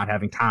season for not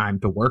having time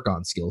to work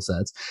on skill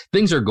sets.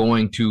 Things are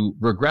going to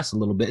regress a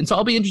little bit. And so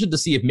I'll be interested to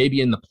see if maybe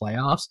in the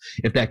playoffs,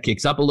 if that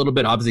kicks up a little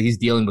bit. Obviously, he's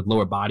dealing with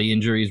lower body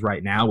injuries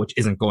right now, which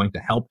isn't going to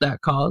help that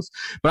cause.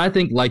 But I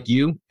think, like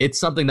you, it's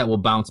something that will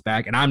bounce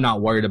back. And I'm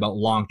not worried about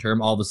long term.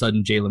 All of a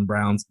sudden, Jaylen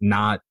Brown's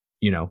not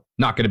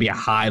going to be a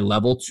high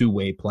level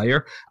two-way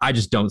player. I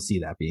just don't see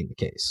that being the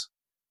case.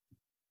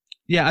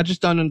 Yeah, I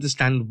just don't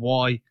understand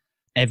why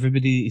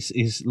everybody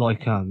is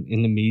like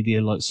in the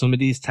media, like some of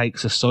these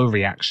takes are so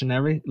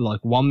reactionary. Like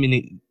 1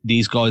 minute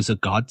these guys are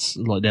gods,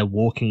 like they're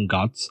walking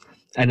gods,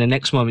 and the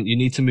next moment you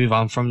need to move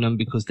on from them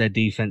because their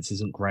defense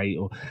isn't great.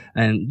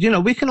 And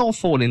we can all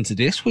fall into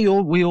this. We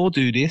all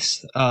do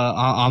this.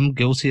 I'm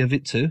guilty of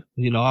it too.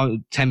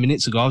 10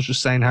 minutes ago I was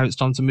just saying how it's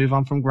time to move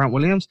on from Grant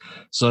Williams.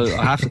 So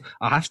I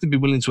have to be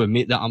willing to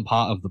admit that I'm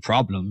part of the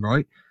problem,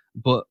 right?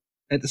 But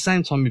at the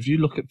same time, if you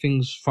look at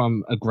things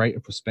from a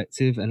greater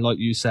perspective, and like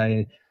you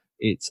say,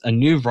 it's a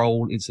new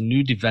role. It's a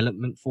new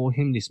development for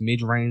him, this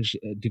mid-range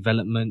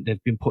development.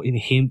 They've been putting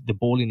the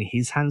ball in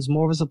his hands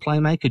more as a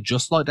playmaker,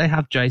 just like they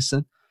have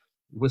Jason.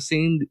 We're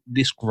seeing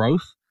this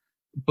growth,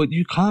 but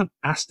you can't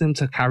ask them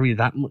to carry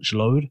that much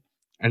load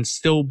and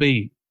still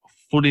be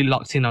fully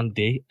locked in on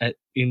D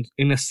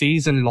in a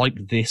season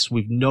like this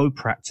with no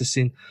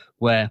practicing,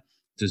 where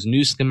there's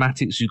new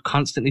schematics. You're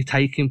constantly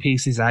taking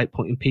pieces out,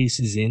 putting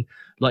pieces in.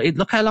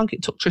 Look how long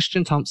it took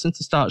Tristan Thompson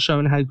to start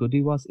showing how good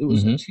he was. It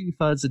was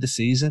 2/3 of the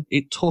season.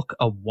 It took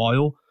a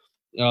while.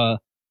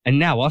 And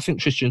now I think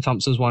Tristan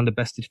Thompson's one of the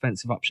best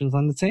defensive options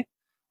on the team.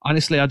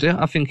 Honestly, I do.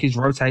 I think his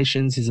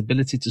rotations, his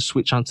ability to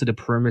switch onto the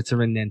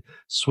perimeter and then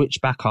switch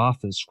back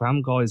off and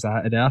scram guys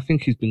out of there, I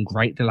think he's been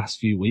great the last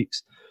few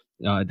weeks.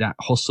 That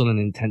hustle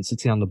and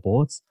intensity on the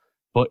boards.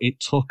 But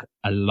it took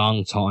a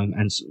long time.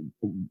 And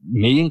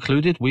me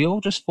included, we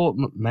all just thought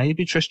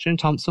maybe Tristan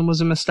Thompson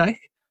was a mistake.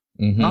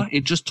 No,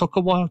 it just took a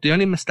while. The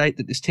only mistake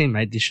that this team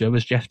made this year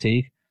was Jeff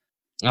Teague.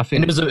 I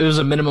think and it was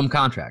a minimum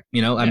contract.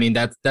 Yeah. I mean,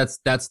 that's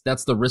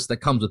the risk that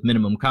comes with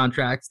minimum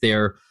contracts.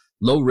 They're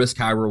low risk,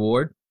 high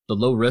reward. The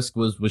low risk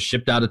was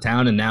shipped out of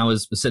town and now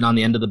is sitting on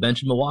the end of the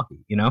bench in Milwaukee.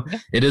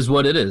 It is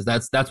what it is.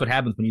 That's what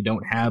happens when you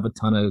don't have a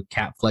ton of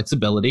cap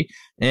flexibility.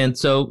 And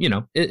so,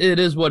 it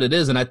is what it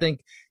is. And I think,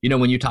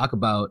 when you talk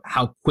about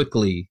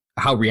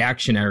how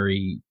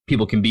reactionary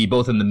people can be,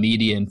 both in the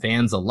media and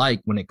fans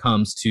alike, when it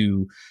comes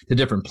to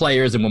different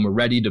players and when we're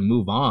ready to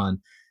move on,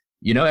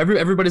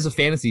 everybody's a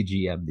fantasy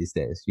GM these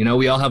days.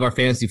 We all have our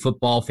fantasy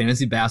football,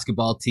 fantasy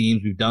basketball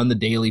teams. We've done the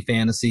daily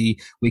fantasy.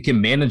 We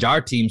can manage our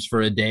teams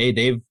for a day.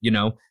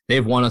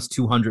 They've won us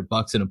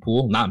 $200 in a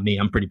pool. Not me.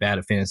 I'm pretty bad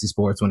at fantasy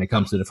sports when it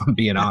comes to it, if I'm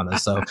being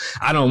honest. So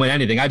I don't win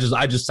anything. I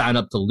just sign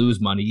up to lose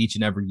money each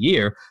and every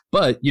year.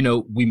 But,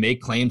 we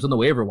make claims on the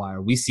waiver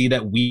wire. We see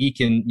that we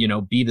can,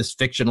 be this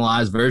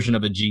fictionalized version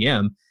of a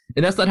GM.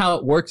 And that's not how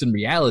it works in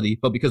reality,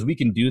 but because we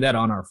can do that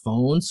on our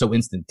phones so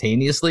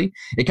instantaneously,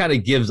 it kind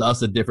of gives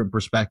us a different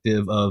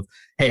perspective of,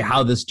 hey,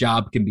 how this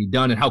job can be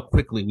done and how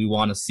quickly we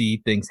want to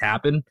see things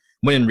happen.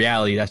 When in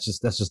reality, that's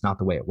just not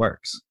the way it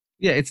works.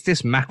 Yeah, it's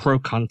this macro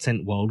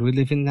content world we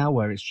live in now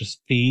where it's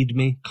just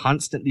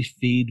constantly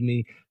feed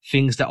me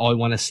things that I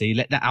want to see.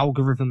 Let the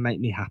algorithm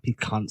make me happy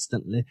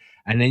constantly.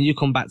 And then you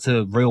come back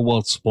to real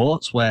world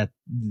sports where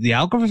the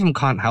algorithm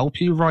can't help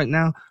you right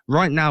now.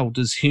 Right now,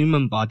 there's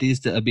human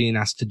bodies that are being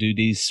asked to do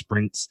these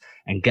sprints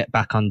and get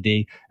back on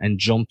D and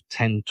jump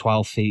 10,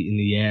 12 feet in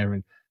the air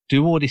and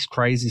do all this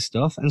crazy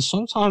stuff. And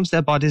sometimes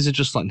their bodies are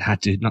just like, nah,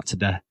 dude, not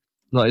today.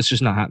 Like, it's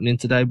just not happening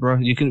today, bro.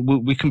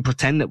 We can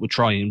pretend that we're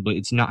trying, but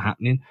it's not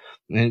happening.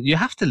 And you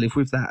have to live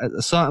with that. At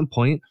a certain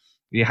point,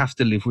 you have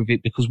to live with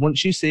it, because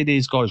once you see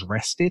these guys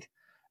rested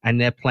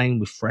and they're playing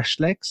with fresh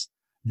legs,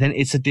 then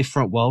it's a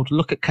different world.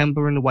 Look at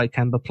Kemba and the way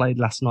Kemba played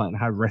last night and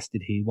how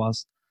rested he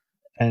was,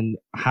 and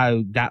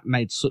how that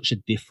made such a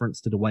difference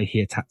to the way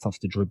he attacked off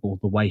the dribble,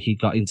 the way he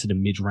got into the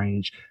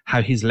mid-range,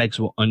 how his legs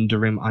were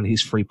under him on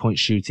his three-point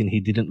shooting. He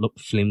didn't look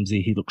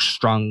flimsy. He looked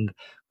strong,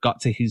 got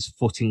to his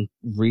footing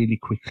really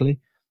quickly,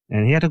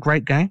 and he had a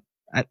great game.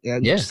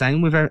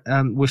 Same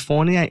with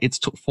Fournier. It's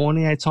took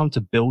Fournier time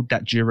to build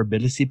that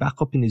durability back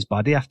up in his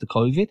body after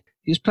COVID.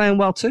 He's playing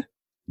well too.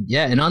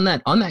 Yeah, and on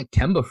that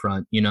Kemba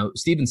front,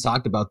 Stevens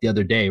talked about the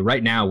other day.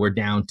 Right now, we're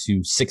down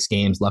to 6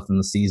 games left in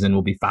the season.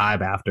 We'll be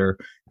 5 after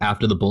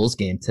the Bulls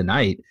game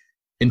tonight.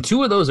 And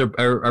two of those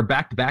are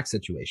back-to-back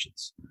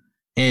situations.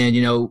 And,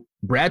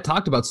 Brad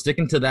talked about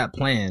sticking to that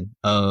plan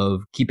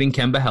of keeping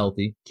Kemba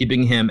healthy,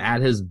 keeping him at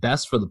his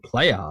best for the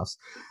playoffs.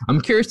 I'm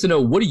curious to know,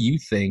 what do you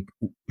think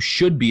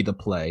should be the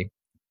play?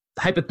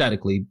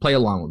 Hypothetically, play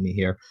along with me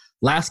here.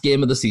 Last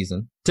game of the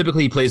season,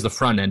 typically he plays the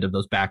front end of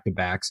those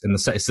back-to-backs and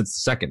sits the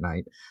second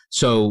night.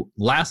 So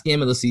last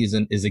game of the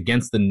season is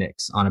against the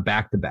Knicks on a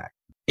back-to-back.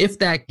 If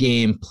that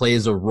game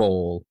plays a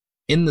role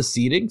in the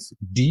seedings,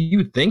 do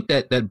you think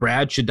that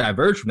Brad should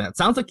diverge from that? It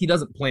sounds like he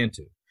doesn't plan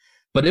to.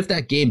 But if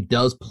that game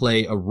does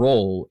play a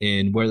role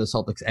in where the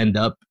Celtics end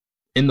up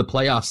in the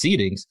playoff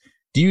seedings,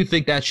 do you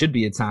think that should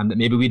be a time that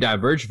maybe we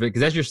diverge from it?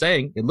 Because as you're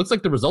saying, it looks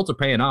like the results are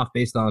paying off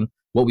based on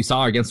what we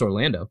saw against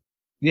Orlando.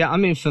 Yeah, I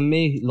mean, for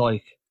me,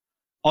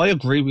 I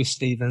agree with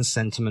Steven's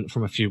sentiment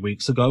from a few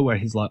weeks ago where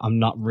he's like, I'm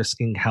not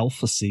risking health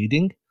for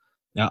seeding.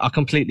 I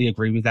completely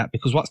agree with that,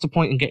 because what's the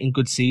point in getting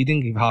good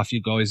seeding if half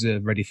you guys are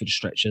ready for the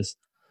stretchers?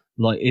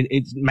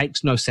 It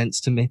makes no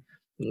sense to me.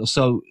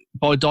 So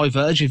by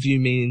diverge, if you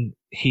mean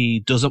he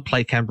doesn't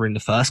play Kemba in the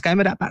first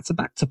game of that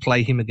back-to-back to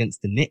play him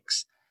against the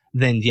Knicks,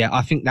 then yeah,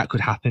 I think that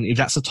could happen. If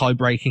that's a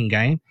tie-breaking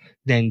game,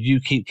 then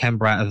you keep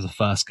Kemba out of the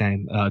first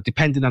game,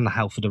 depending on the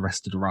health of the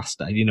rest of the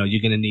roster.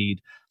 You're going to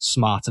need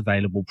Smart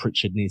available.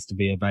 Pritchard needs to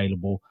be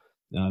available.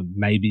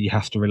 Maybe you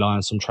have to rely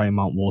on some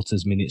Tremont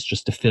Waters minutes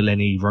just to fill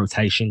any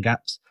rotation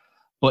gaps.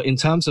 But in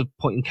terms of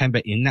putting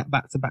Kemba in that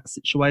back-to-back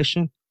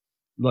situation,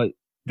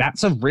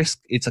 that's a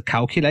risk. It's a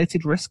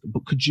calculated risk.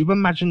 But could you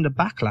imagine the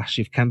backlash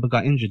if Kemba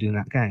got injured in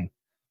that game?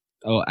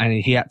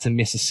 And he had to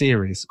miss a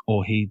series,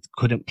 or he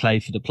couldn't play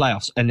for the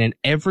playoffs. And then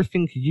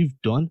everything you've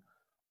done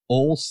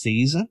all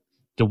season,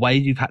 the way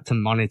you've had to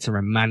monitor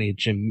and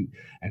manage and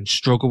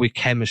struggle with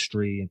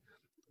chemistry,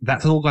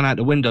 that's all gone out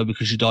the window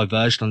because you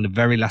diverged on the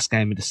very last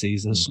game of the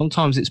season.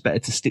 Sometimes it's better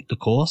to stick the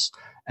course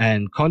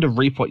and kind of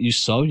reap what you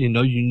sow. You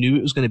knew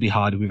it was going to be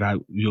harder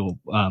without your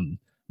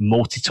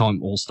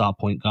multi-time all-star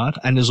point guard.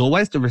 And there's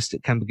always the risk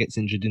that Kemba gets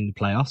injured in the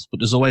playoffs, but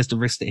there's always the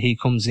risk that he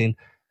comes in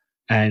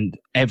and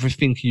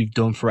everything you've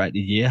done throughout the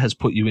year has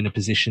put you in a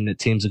position that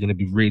teams are going to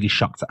be really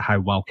shocked at how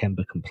well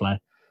Kemba can play.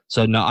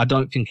 So no, I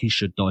don't think he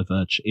should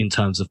diverge in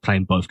terms of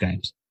playing both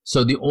games.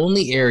 So the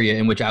only area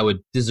in which I would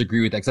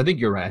disagree with that, because I think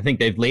you're right. I think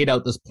they've laid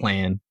out this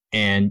plan,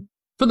 and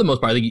for the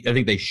most part, I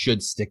think they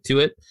should stick to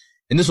it.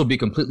 And this will be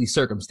completely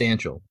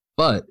circumstantial.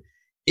 But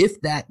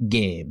if that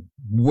game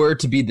were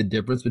to be the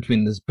difference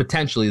between this,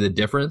 potentially the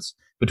difference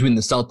between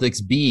the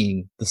Celtics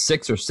being the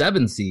 6 or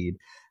 7 seed,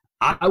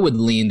 I would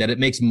lean that it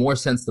makes more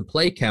sense to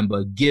play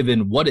Kemba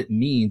given what it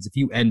means if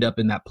you end up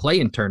in that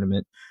play-in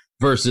tournament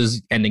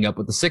versus ending up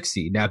with the 6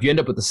 seed. Now, if you end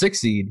up with the 6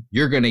 seed,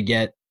 you're going to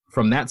get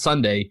from that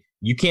Sunday,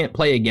 you can't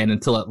play again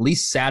until at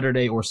least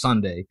Saturday or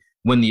Sunday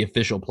when the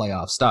official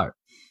playoffs start.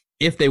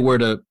 If they were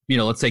to,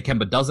 let's say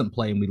Kemba doesn't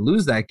play and we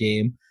lose that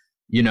game,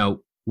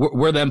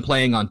 we're then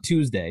playing on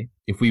Tuesday.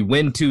 If we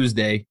win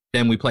Tuesday,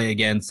 then we play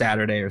again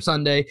Saturday or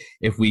Sunday.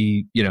 If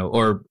we,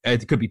 or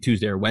it could be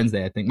Tuesday or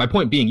Wednesday, I think. My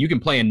point being, you can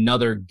play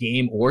another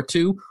game or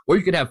two, or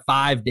you could have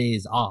 5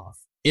 days off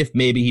if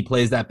maybe he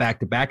plays that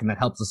back-to-back and that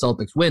helps the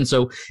Celtics win.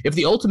 So if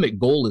the ultimate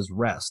goal is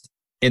rest,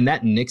 and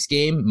that Knicks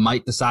game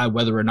might decide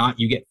whether or not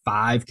you get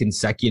 5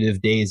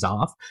 consecutive days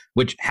off,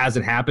 which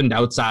hasn't happened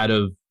outside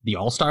of the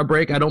All-Star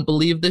break, I don't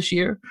believe, this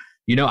year.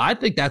 I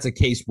think that's a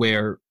case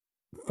where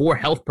for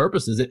health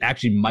purposes, it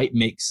actually might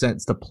make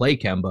sense to play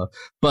Kemba.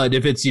 But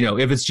if it's,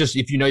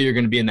 if you're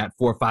going to be in that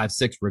 4, 5,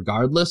 6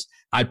 regardless,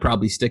 I'd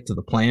probably stick to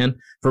the plan.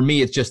 For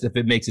me, it's just if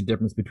it makes a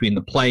difference between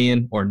the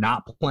play-in or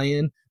not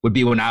play-in would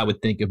be when I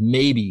would think of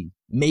maybe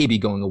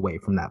going away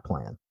from that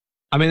plan.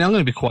 I mean, I'm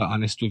going to be quite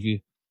honest with you.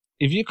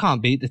 If you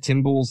can't beat the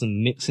Timberwolves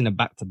and Knicks in a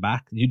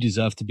back-to-back, you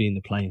deserve to be in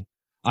the play-in.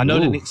 I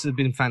know the Knicks have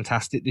been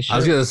fantastic this year. I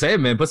was going to say,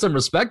 man, put some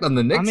respect on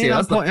the Knicks here.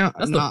 That's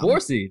the 4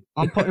 seed.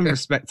 I'm putting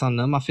respect on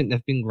them. I think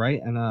they've been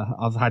great, and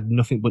I've had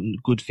nothing but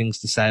good things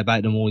to say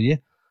about them all year.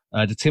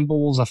 The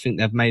Timberwolves, I think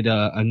they've made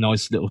a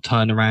nice little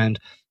turnaround.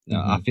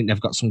 I think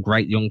they've got some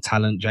great young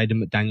talent.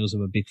 Jaden McDaniels,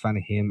 I'm a big fan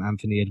of him.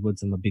 Anthony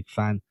Edwards, I'm a big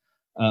fan.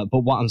 But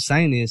what I'm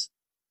saying is,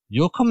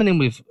 you're coming in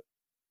with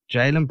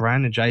Jaylen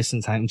Brown and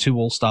Jason Tatum, 2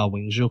 all-star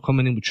wings. You're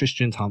coming in with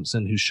Tristan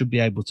Thompson, who should be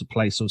able to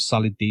play some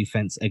solid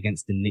defense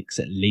against the Knicks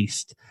at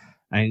least.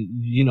 And,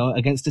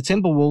 against the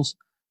Timberwolves,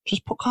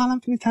 just put Karl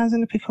Anthony Towns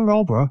in the pick and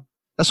roll, bro.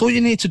 That's all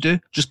you need to do.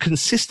 Just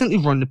consistently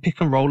run the pick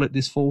and roll at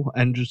this full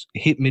and just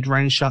hit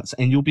mid-range shots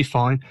and you'll be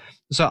fine.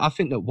 So I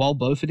think that while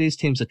both of these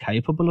teams are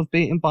capable of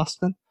beating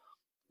Boston,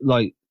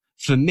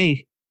 for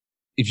me,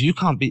 if you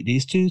can't beat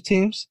these 2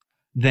 teams,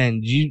 then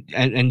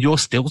you're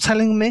still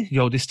telling me,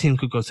 this team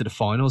could go to the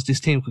finals.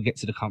 This team could get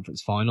to the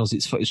conference finals.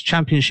 It's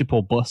championship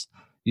or bust.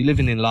 You're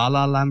living in la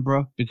la land,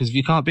 bro. Because if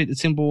you can't beat the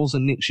Timberwolves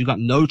and Knicks, you got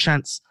no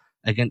chance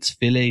against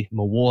Philly,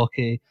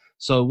 Milwaukee.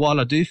 So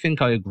while I do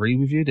think I agree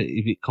with you that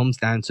if it comes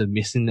down to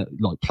missing,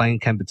 playing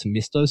Kemba to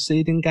miss those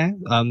seeding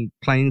games,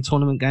 playing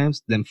tournament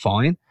games, then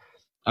fine.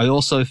 I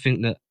also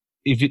think that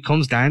if it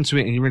comes down to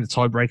it and you're in a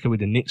tiebreaker with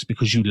the Knicks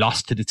because you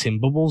lost to the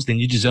Timberwolves, then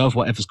you deserve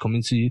whatever's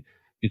coming to you.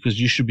 because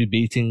you should be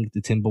beating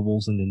the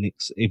Timberwolves and the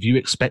Knicks. If you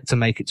expect to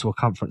make it to a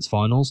conference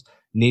finals,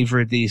 neither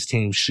of these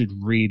teams should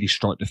really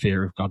strike the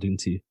fear of God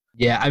into you.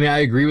 Yeah, I mean, I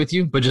agree with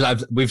you, but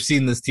we've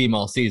seen this team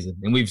all season,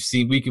 and we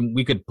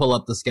could pull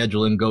up the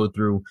schedule and go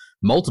through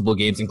multiple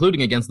games,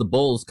 including against the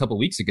Bulls a couple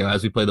weeks ago,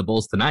 as we play the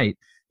Bulls tonight.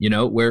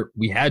 Where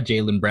we had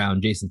Jaylen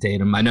Brown, Jason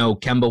Tatum. I know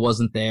Kemba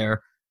wasn't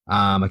there.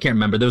 I can't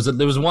remember.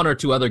 There was one or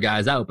two other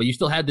guys out, but you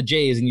still had the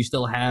Jays, and you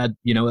still had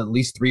at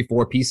least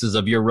 3-4 pieces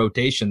of your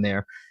rotation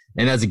there.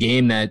 And that's a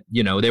game that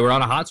they were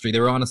on a hot streak.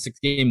 They were on a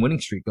 6-game winning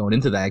streak going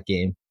into that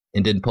game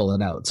and didn't pull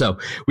it out. So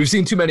we've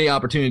seen too many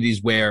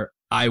opportunities where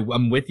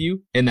I'm with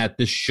you in that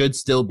this should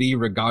still be,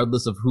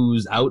 regardless of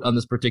who's out on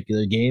this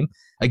particular game,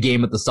 a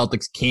game that the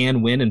Celtics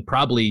can win and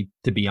probably,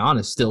 to be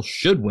honest, still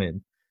should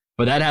win.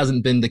 But that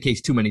hasn't been the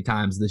case too many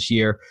times this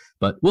year.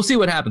 But we'll see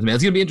what happens, man.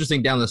 It's going to be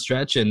interesting down the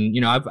stretch. And,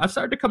 I've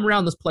started to come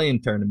around this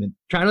play-in tournament,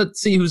 trying to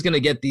see who's going to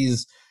get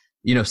these,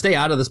 stay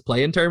out of this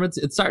play-in tournament.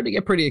 It's starting to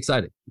get pretty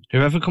exciting.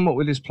 Whoever come up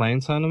with this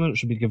play-in tournament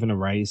should be given a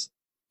raise.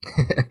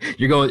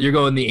 You're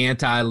going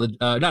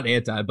the not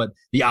anti, but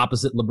the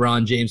opposite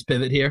LeBron James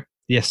pivot here.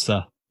 Yes,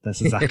 sir. That's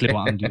exactly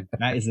what I'm doing.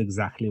 That is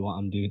exactly what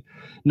I'm doing.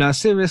 No,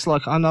 serious.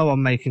 I know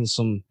I'm making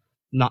some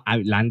not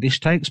outlandish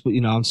takes, but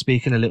I'm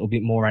speaking a little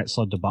bit more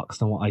outside the box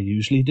than what I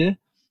usually do.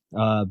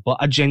 But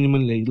I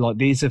genuinely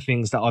these are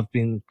things that I've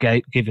been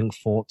giving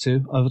thought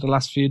to over the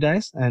last few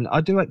days, and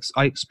I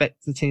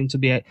expect the team to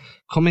be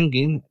coming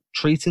in,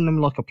 treating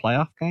them like a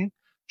playoff game,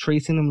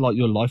 treating them like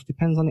your life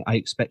depends on it. I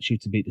expect you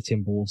to beat the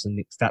Timberwolves and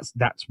Knicks.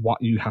 That's what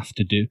you have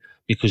to do,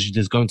 because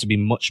there's going to be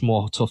much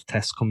more tough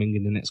tests coming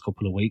in the next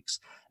couple of weeks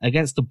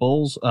against the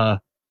Bulls.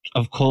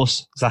 Of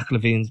course, Zach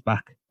LaVine's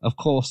back. Of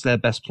course, their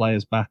best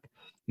player's back.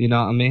 You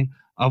know what I mean?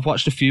 I've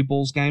watched a few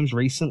Bulls games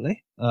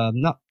recently.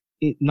 Not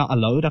a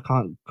load. I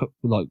can't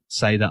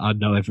say that I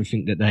know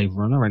everything that they've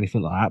run or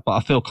anything like that, but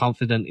I feel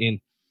confident in,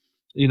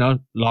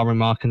 Lauri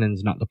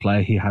Markkanen's not the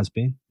player he has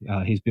been.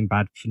 He's been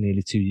bad for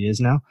nearly 2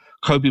 years now.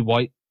 Kobe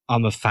White,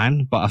 I'm a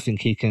fan, but I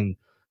think he can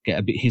get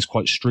a bit. He's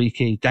quite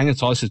streaky. Daniel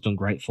Tice has done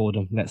great for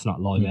them. Let's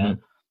not lie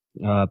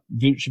there.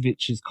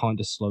 Vucevic is kind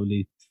of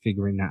slowly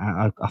figuring that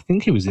out. I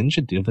think he was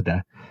injured the other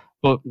day.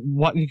 But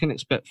what you can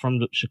expect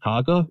from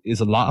Chicago is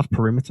a lot of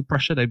perimeter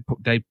pressure.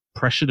 They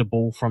pressure the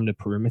ball from the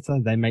perimeter.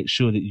 They make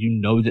sure that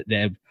that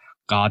they're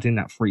guarding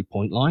that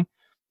 3-point line.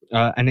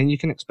 And then you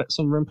can expect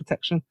some rim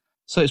protection.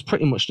 So it's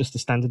pretty much just a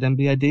standard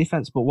NBA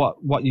defense. But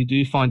what you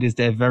do find is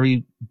they're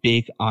very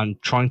big on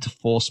trying to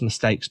force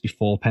mistakes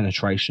before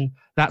penetration.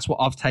 That's what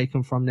I've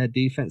taken from their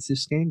defensive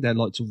scheme. They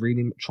like to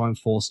really try and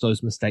force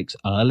those mistakes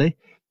early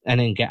and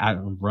then get out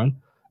and run.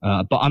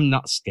 But I'm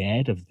not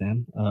scared of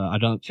them. I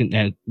don't think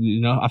they're,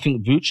 I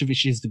think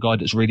Vucevic is the guy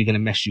that's really going to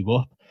mess you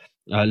up.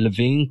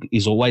 LaVine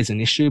is always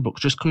an issue, but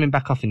just coming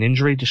back off an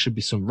injury, there should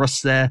be some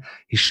rust there.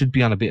 He should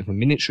be on a bit of a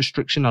minutes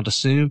restriction, I'd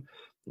assume.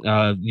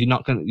 You're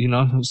not going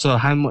to, so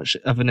how much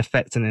of an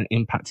effect and an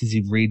impact is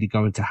he really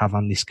going to have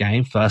on this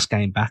game? First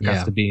game back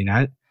after being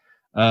out.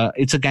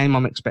 It's a game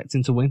I'm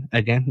expecting to win.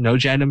 Again, no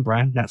Jaylen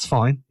Brown. That's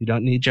fine. You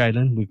don't need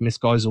Jaylen. We've missed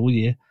guys all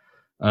year.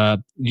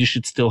 You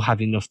should still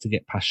have enough to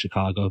get past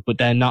Chicago, but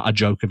they're not a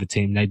joke of a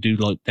team.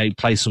 They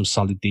play some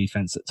solid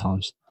defense at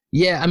times.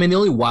 Yeah, I mean, the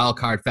only wild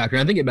card factor,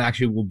 I think it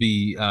actually will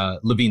be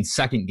LaVine's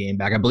second game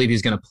back. I believe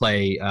he's going to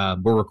play.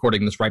 We're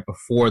recording this right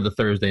before the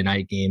Thursday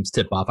night games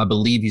tip off. I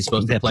believe he's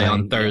supposed to play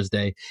on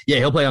Thursday. Yeah,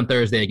 he'll play on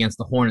Thursday against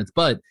the Hornets,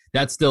 but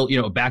that's still,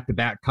 back to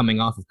back coming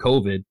off of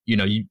COVID.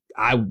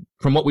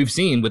 From what we've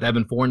seen with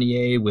Evan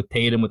Fournier, with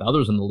Tatum, with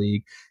others in the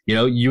league,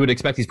 you would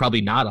expect he's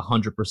probably not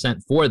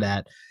 100% for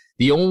that.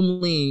 The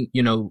only,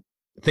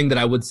 thing that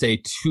I would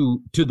say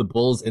to the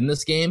Bulls in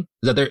this game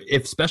is that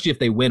especially if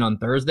they win on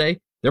Thursday,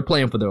 they're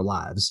playing for their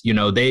lives.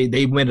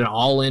 They went an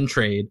all-in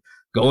trade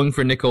going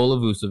for Nikola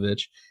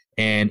Vucevic,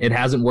 and it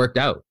hasn't worked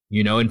out.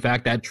 In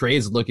fact, that trade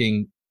is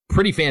looking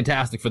pretty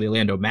fantastic for the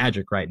Orlando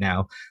Magic right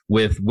now,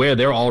 with where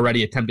they're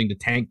already attempting to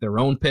tank their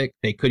own pick.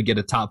 They could get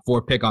a top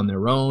 4 pick on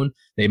their own.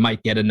 They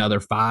might get another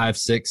 5,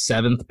 6,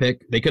 7th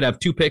pick. They could have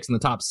 2 picks in the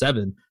top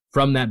 7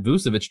 from that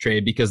Vucevic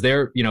trade, because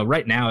they're,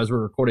 right now as we're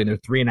recording, they're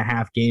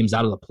 3.5 games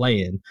out of the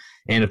play-in.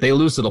 And if they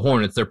lose to the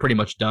Hornets, they're pretty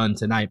much done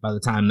tonight. By the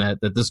time that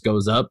this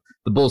goes up,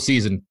 the Bulls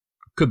season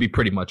could be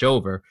pretty much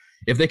over.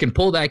 If they can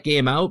pull that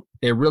game out,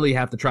 they really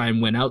have to try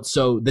and win out.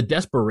 So the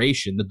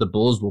desperation that the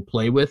Bulls will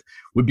play with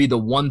would be the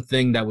one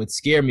thing that would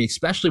scare me,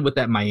 especially with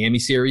that Miami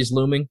series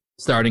looming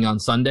starting on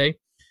Sunday.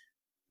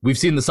 We've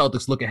seen the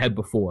Celtics look ahead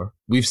before.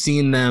 We've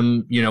seen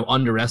them,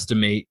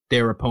 underestimate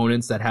their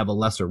opponents that have a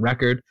lesser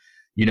record.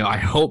 I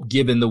hope,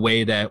 given the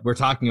way that we're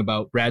talking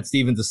about, Brad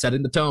Stevens is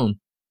setting the tone.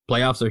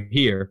 Playoffs are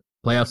here.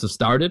 Playoffs have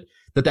started.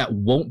 That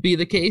won't be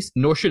the case,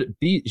 nor shouldn't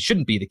be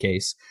the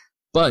case.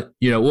 But,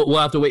 we'll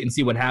have to wait and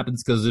see what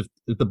happens, because if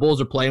the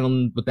Bulls are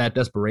playing with that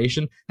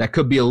desperation, that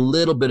could be a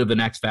little bit of an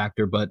X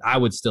factor, but I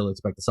would still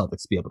expect the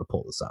Celtics to be able to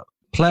pull this out.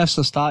 Playoffs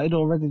have started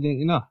already, didn't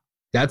you know?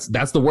 That's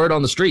the word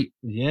on the street.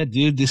 Yeah,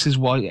 dude, this is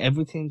why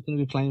every team's going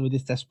to be playing with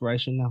this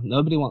desperation now.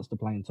 Nobody wants to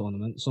play in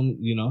tournaments,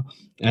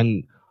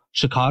 and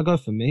Chicago,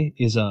 for me,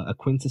 is a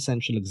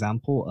quintessential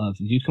example of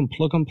you can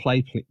plug and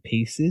play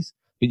pieces,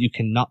 but you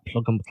cannot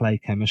plug and play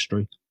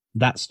chemistry.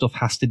 That stuff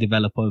has to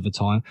develop over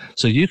time.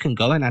 So you can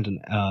go and add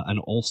an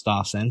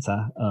all-star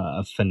center,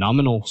 a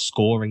phenomenal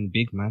scoring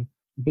big man,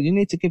 but you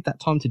need to give that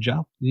time to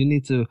gel. You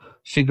need to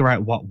figure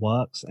out what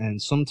works.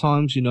 And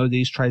sometimes,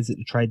 these trades at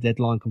the trade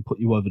deadline can put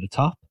you over the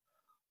top,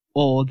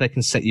 or they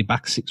can set you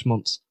back 6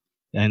 months.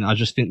 And I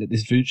just think that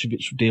this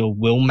Vucevic deal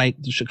will make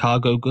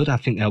Chicago good. I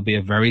think they'll be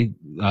a very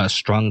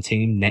strong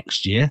team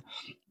next year.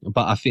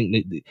 But I think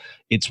that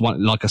it's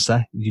one, like I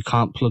say, you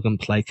can't plug and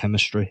play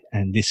chemistry.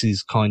 And this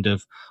is kind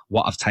of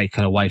what I've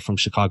taken away from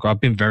Chicago.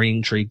 I've been very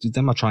intrigued with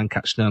them. I try and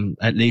catch them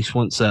at least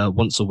once a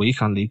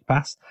week on League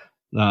Pass.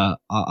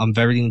 I'm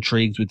very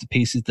intrigued with the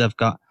pieces they've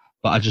got,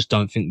 but I just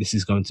don't think this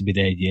is going to be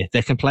their year.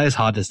 They can play as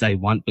hard as they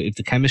want, but if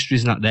the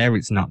chemistry's not there,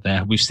 it's not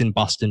there. We've seen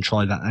Boston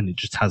try that and it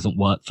just hasn't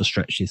worked for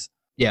stretches.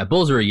 Yeah,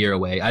 Bulls are a year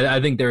away. I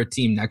think they're a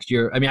team next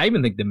year. I mean, I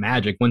even think the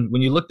Magic, when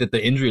you looked at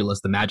the injury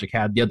list the Magic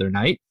had the other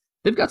night,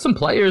 they've got some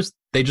players.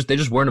 They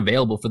just weren't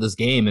available for this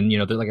game. And,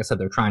 they're, like I said,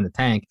 they're trying to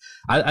tank.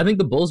 I think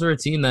the Bulls are a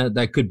team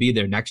that could be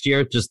there next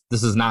year. Just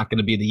this is not going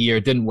to be the year.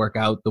 It didn't work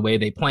out the way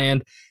they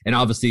planned. And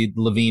obviously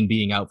Levine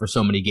being out for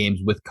so many games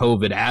with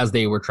COVID as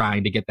they were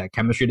trying to get that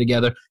chemistry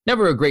together.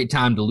 Never a great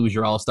time to lose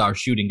your all-star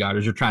shooting guard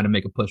as you're trying to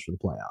make a push for the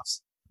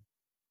playoffs.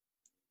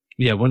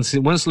 Yeah, once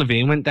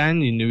Levine went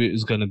down, you knew it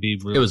was going to be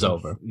real. It was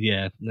over.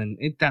 Yeah, then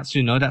that's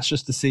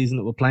just the season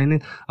that we're playing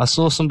in. I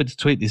saw somebody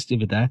tweet this the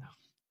other day.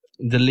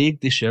 The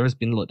league this year has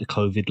been like the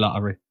COVID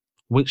lottery.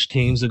 Which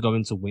teams are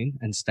going to win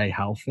and stay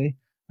healthy,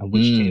 and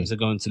which teams are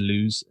going to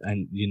lose,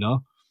 and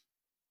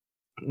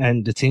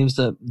and the teams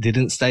that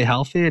didn't stay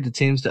healthy are the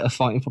teams that are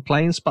fighting for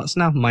playing spots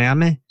now.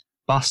 Miami,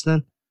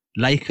 Boston,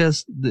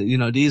 Lakers.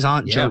 These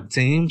aren't joke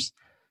teams.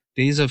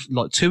 These are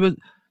like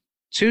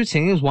two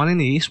teams, one in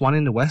the East, one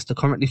in the West, are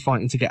currently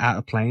fighting to get out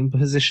of playing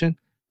position.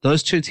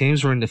 Those two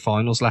teams were in the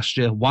finals last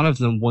year. One of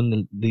them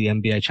won the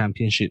NBA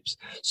championships.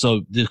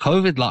 So the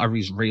COVID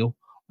lottery is real.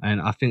 And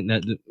I think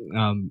that,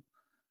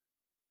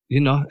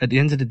 at the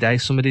end of the day,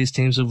 some of these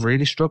teams are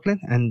really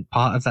struggling. And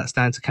part of that's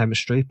down to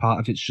chemistry.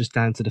 Part of it's just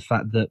down to the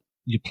fact that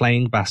you're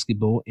playing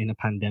basketball in a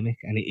pandemic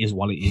and it is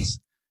what it is.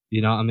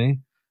 You know what I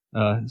mean?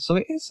 So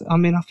it is. I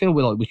mean, I feel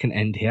like we can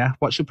end here.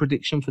 What's your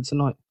prediction for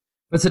tonight?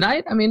 For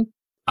tonight,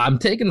 I'm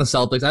taking the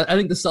Celtics. I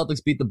think the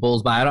Celtics beat the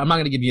Bulls by, I'm not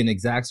going to give you an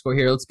exact score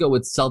here. Let's go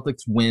with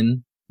Celtics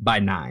win by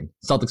 9.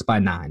 Celtics by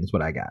 9 is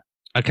what I got.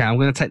 Okay, I'm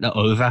going to take that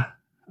over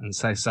and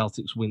say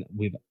Celtics win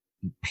with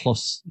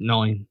plus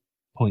 9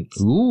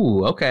 points.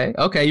 Ooh, okay.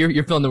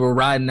 You're feeling that we're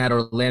riding that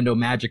Orlando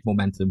Magic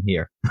momentum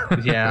here.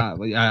 Yeah,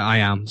 I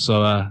am.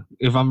 So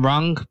if I'm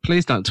wrong,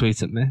 please don't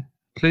tweet at me.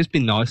 Please be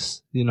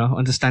nice.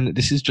 Understand that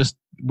this is just,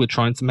 we're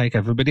trying to make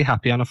everybody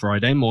happy on a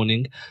Friday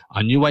morning,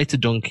 on your way to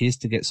Dunkies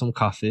to get some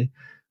coffee,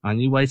 on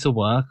your way to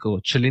work,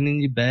 or chilling in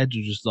your bed,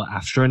 or just like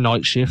after a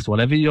night shift,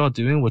 whatever you're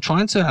doing, we're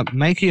trying to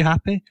make you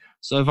happy.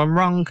 So if I'm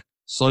wrong,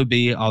 so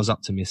be it. I was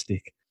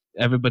optimistic.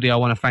 Everybody, I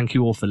want to thank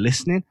you all for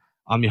listening.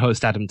 I'm your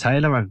host, Adam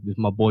Taylor, and with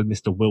my boy,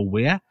 Mr. Will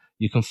Weir.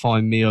 You can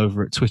find me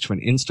over at Twitter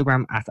and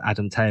Instagram at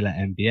Adam Taylor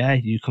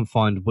NBA. You can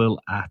find Will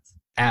at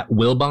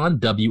Wilbon,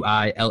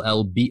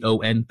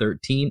 WILLBON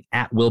 13,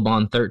 at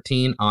Wilbon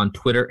 13 on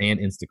Twitter and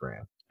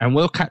Instagram. And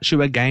we'll catch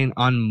you again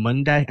on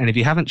Monday. And if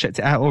you haven't checked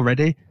it out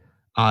already,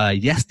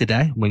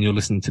 yesterday, when you're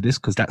listening to this,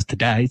 because that's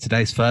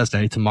today's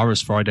Thursday,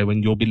 tomorrow's Friday,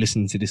 when you'll be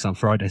listening to this on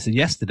Friday. So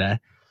yesterday,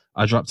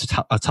 I dropped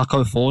a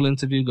Taco Fall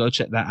interview. Go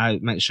check that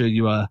out. Make sure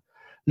you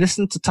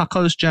listen to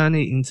Taco's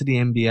journey into the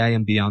NBA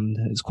and beyond.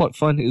 It's quite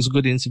fun. It was a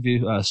good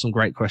interview. Some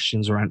great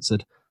questions were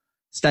answered.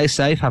 Stay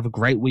safe. Have a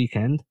great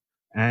weekend.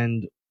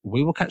 And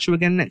we will catch you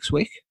again next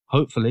week,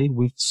 hopefully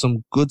with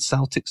some good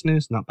Celtics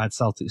news. Not bad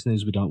Celtics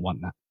news. We don't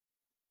want that.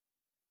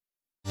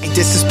 Ain't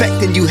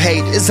disrespecting you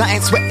haters, I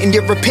ain't sweating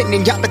your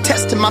opinion. Y'all been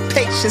testing my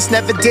patience,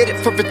 never did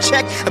it for a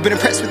check. I've been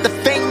impressed with the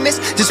famous,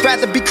 just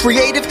rather be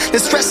creative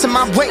than stressing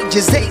my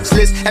wages.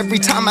 Ageless, every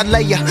time I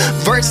lay a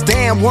verse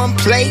down, one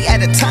play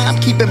at a time,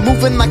 keep it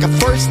moving like a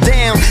first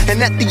down.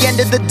 And at the end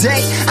of the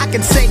day, I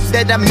can say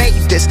that I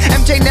made this.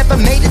 MJ never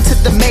made it to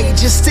the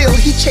majors, still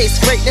he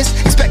chased greatness,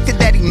 expected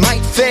that he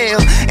might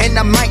fail, and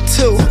I might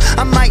too.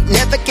 I might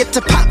never get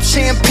to pop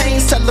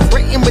champagne,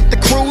 celebrating with the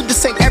crew.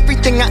 This ain't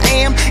everything I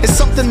am, it's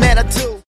something that I do.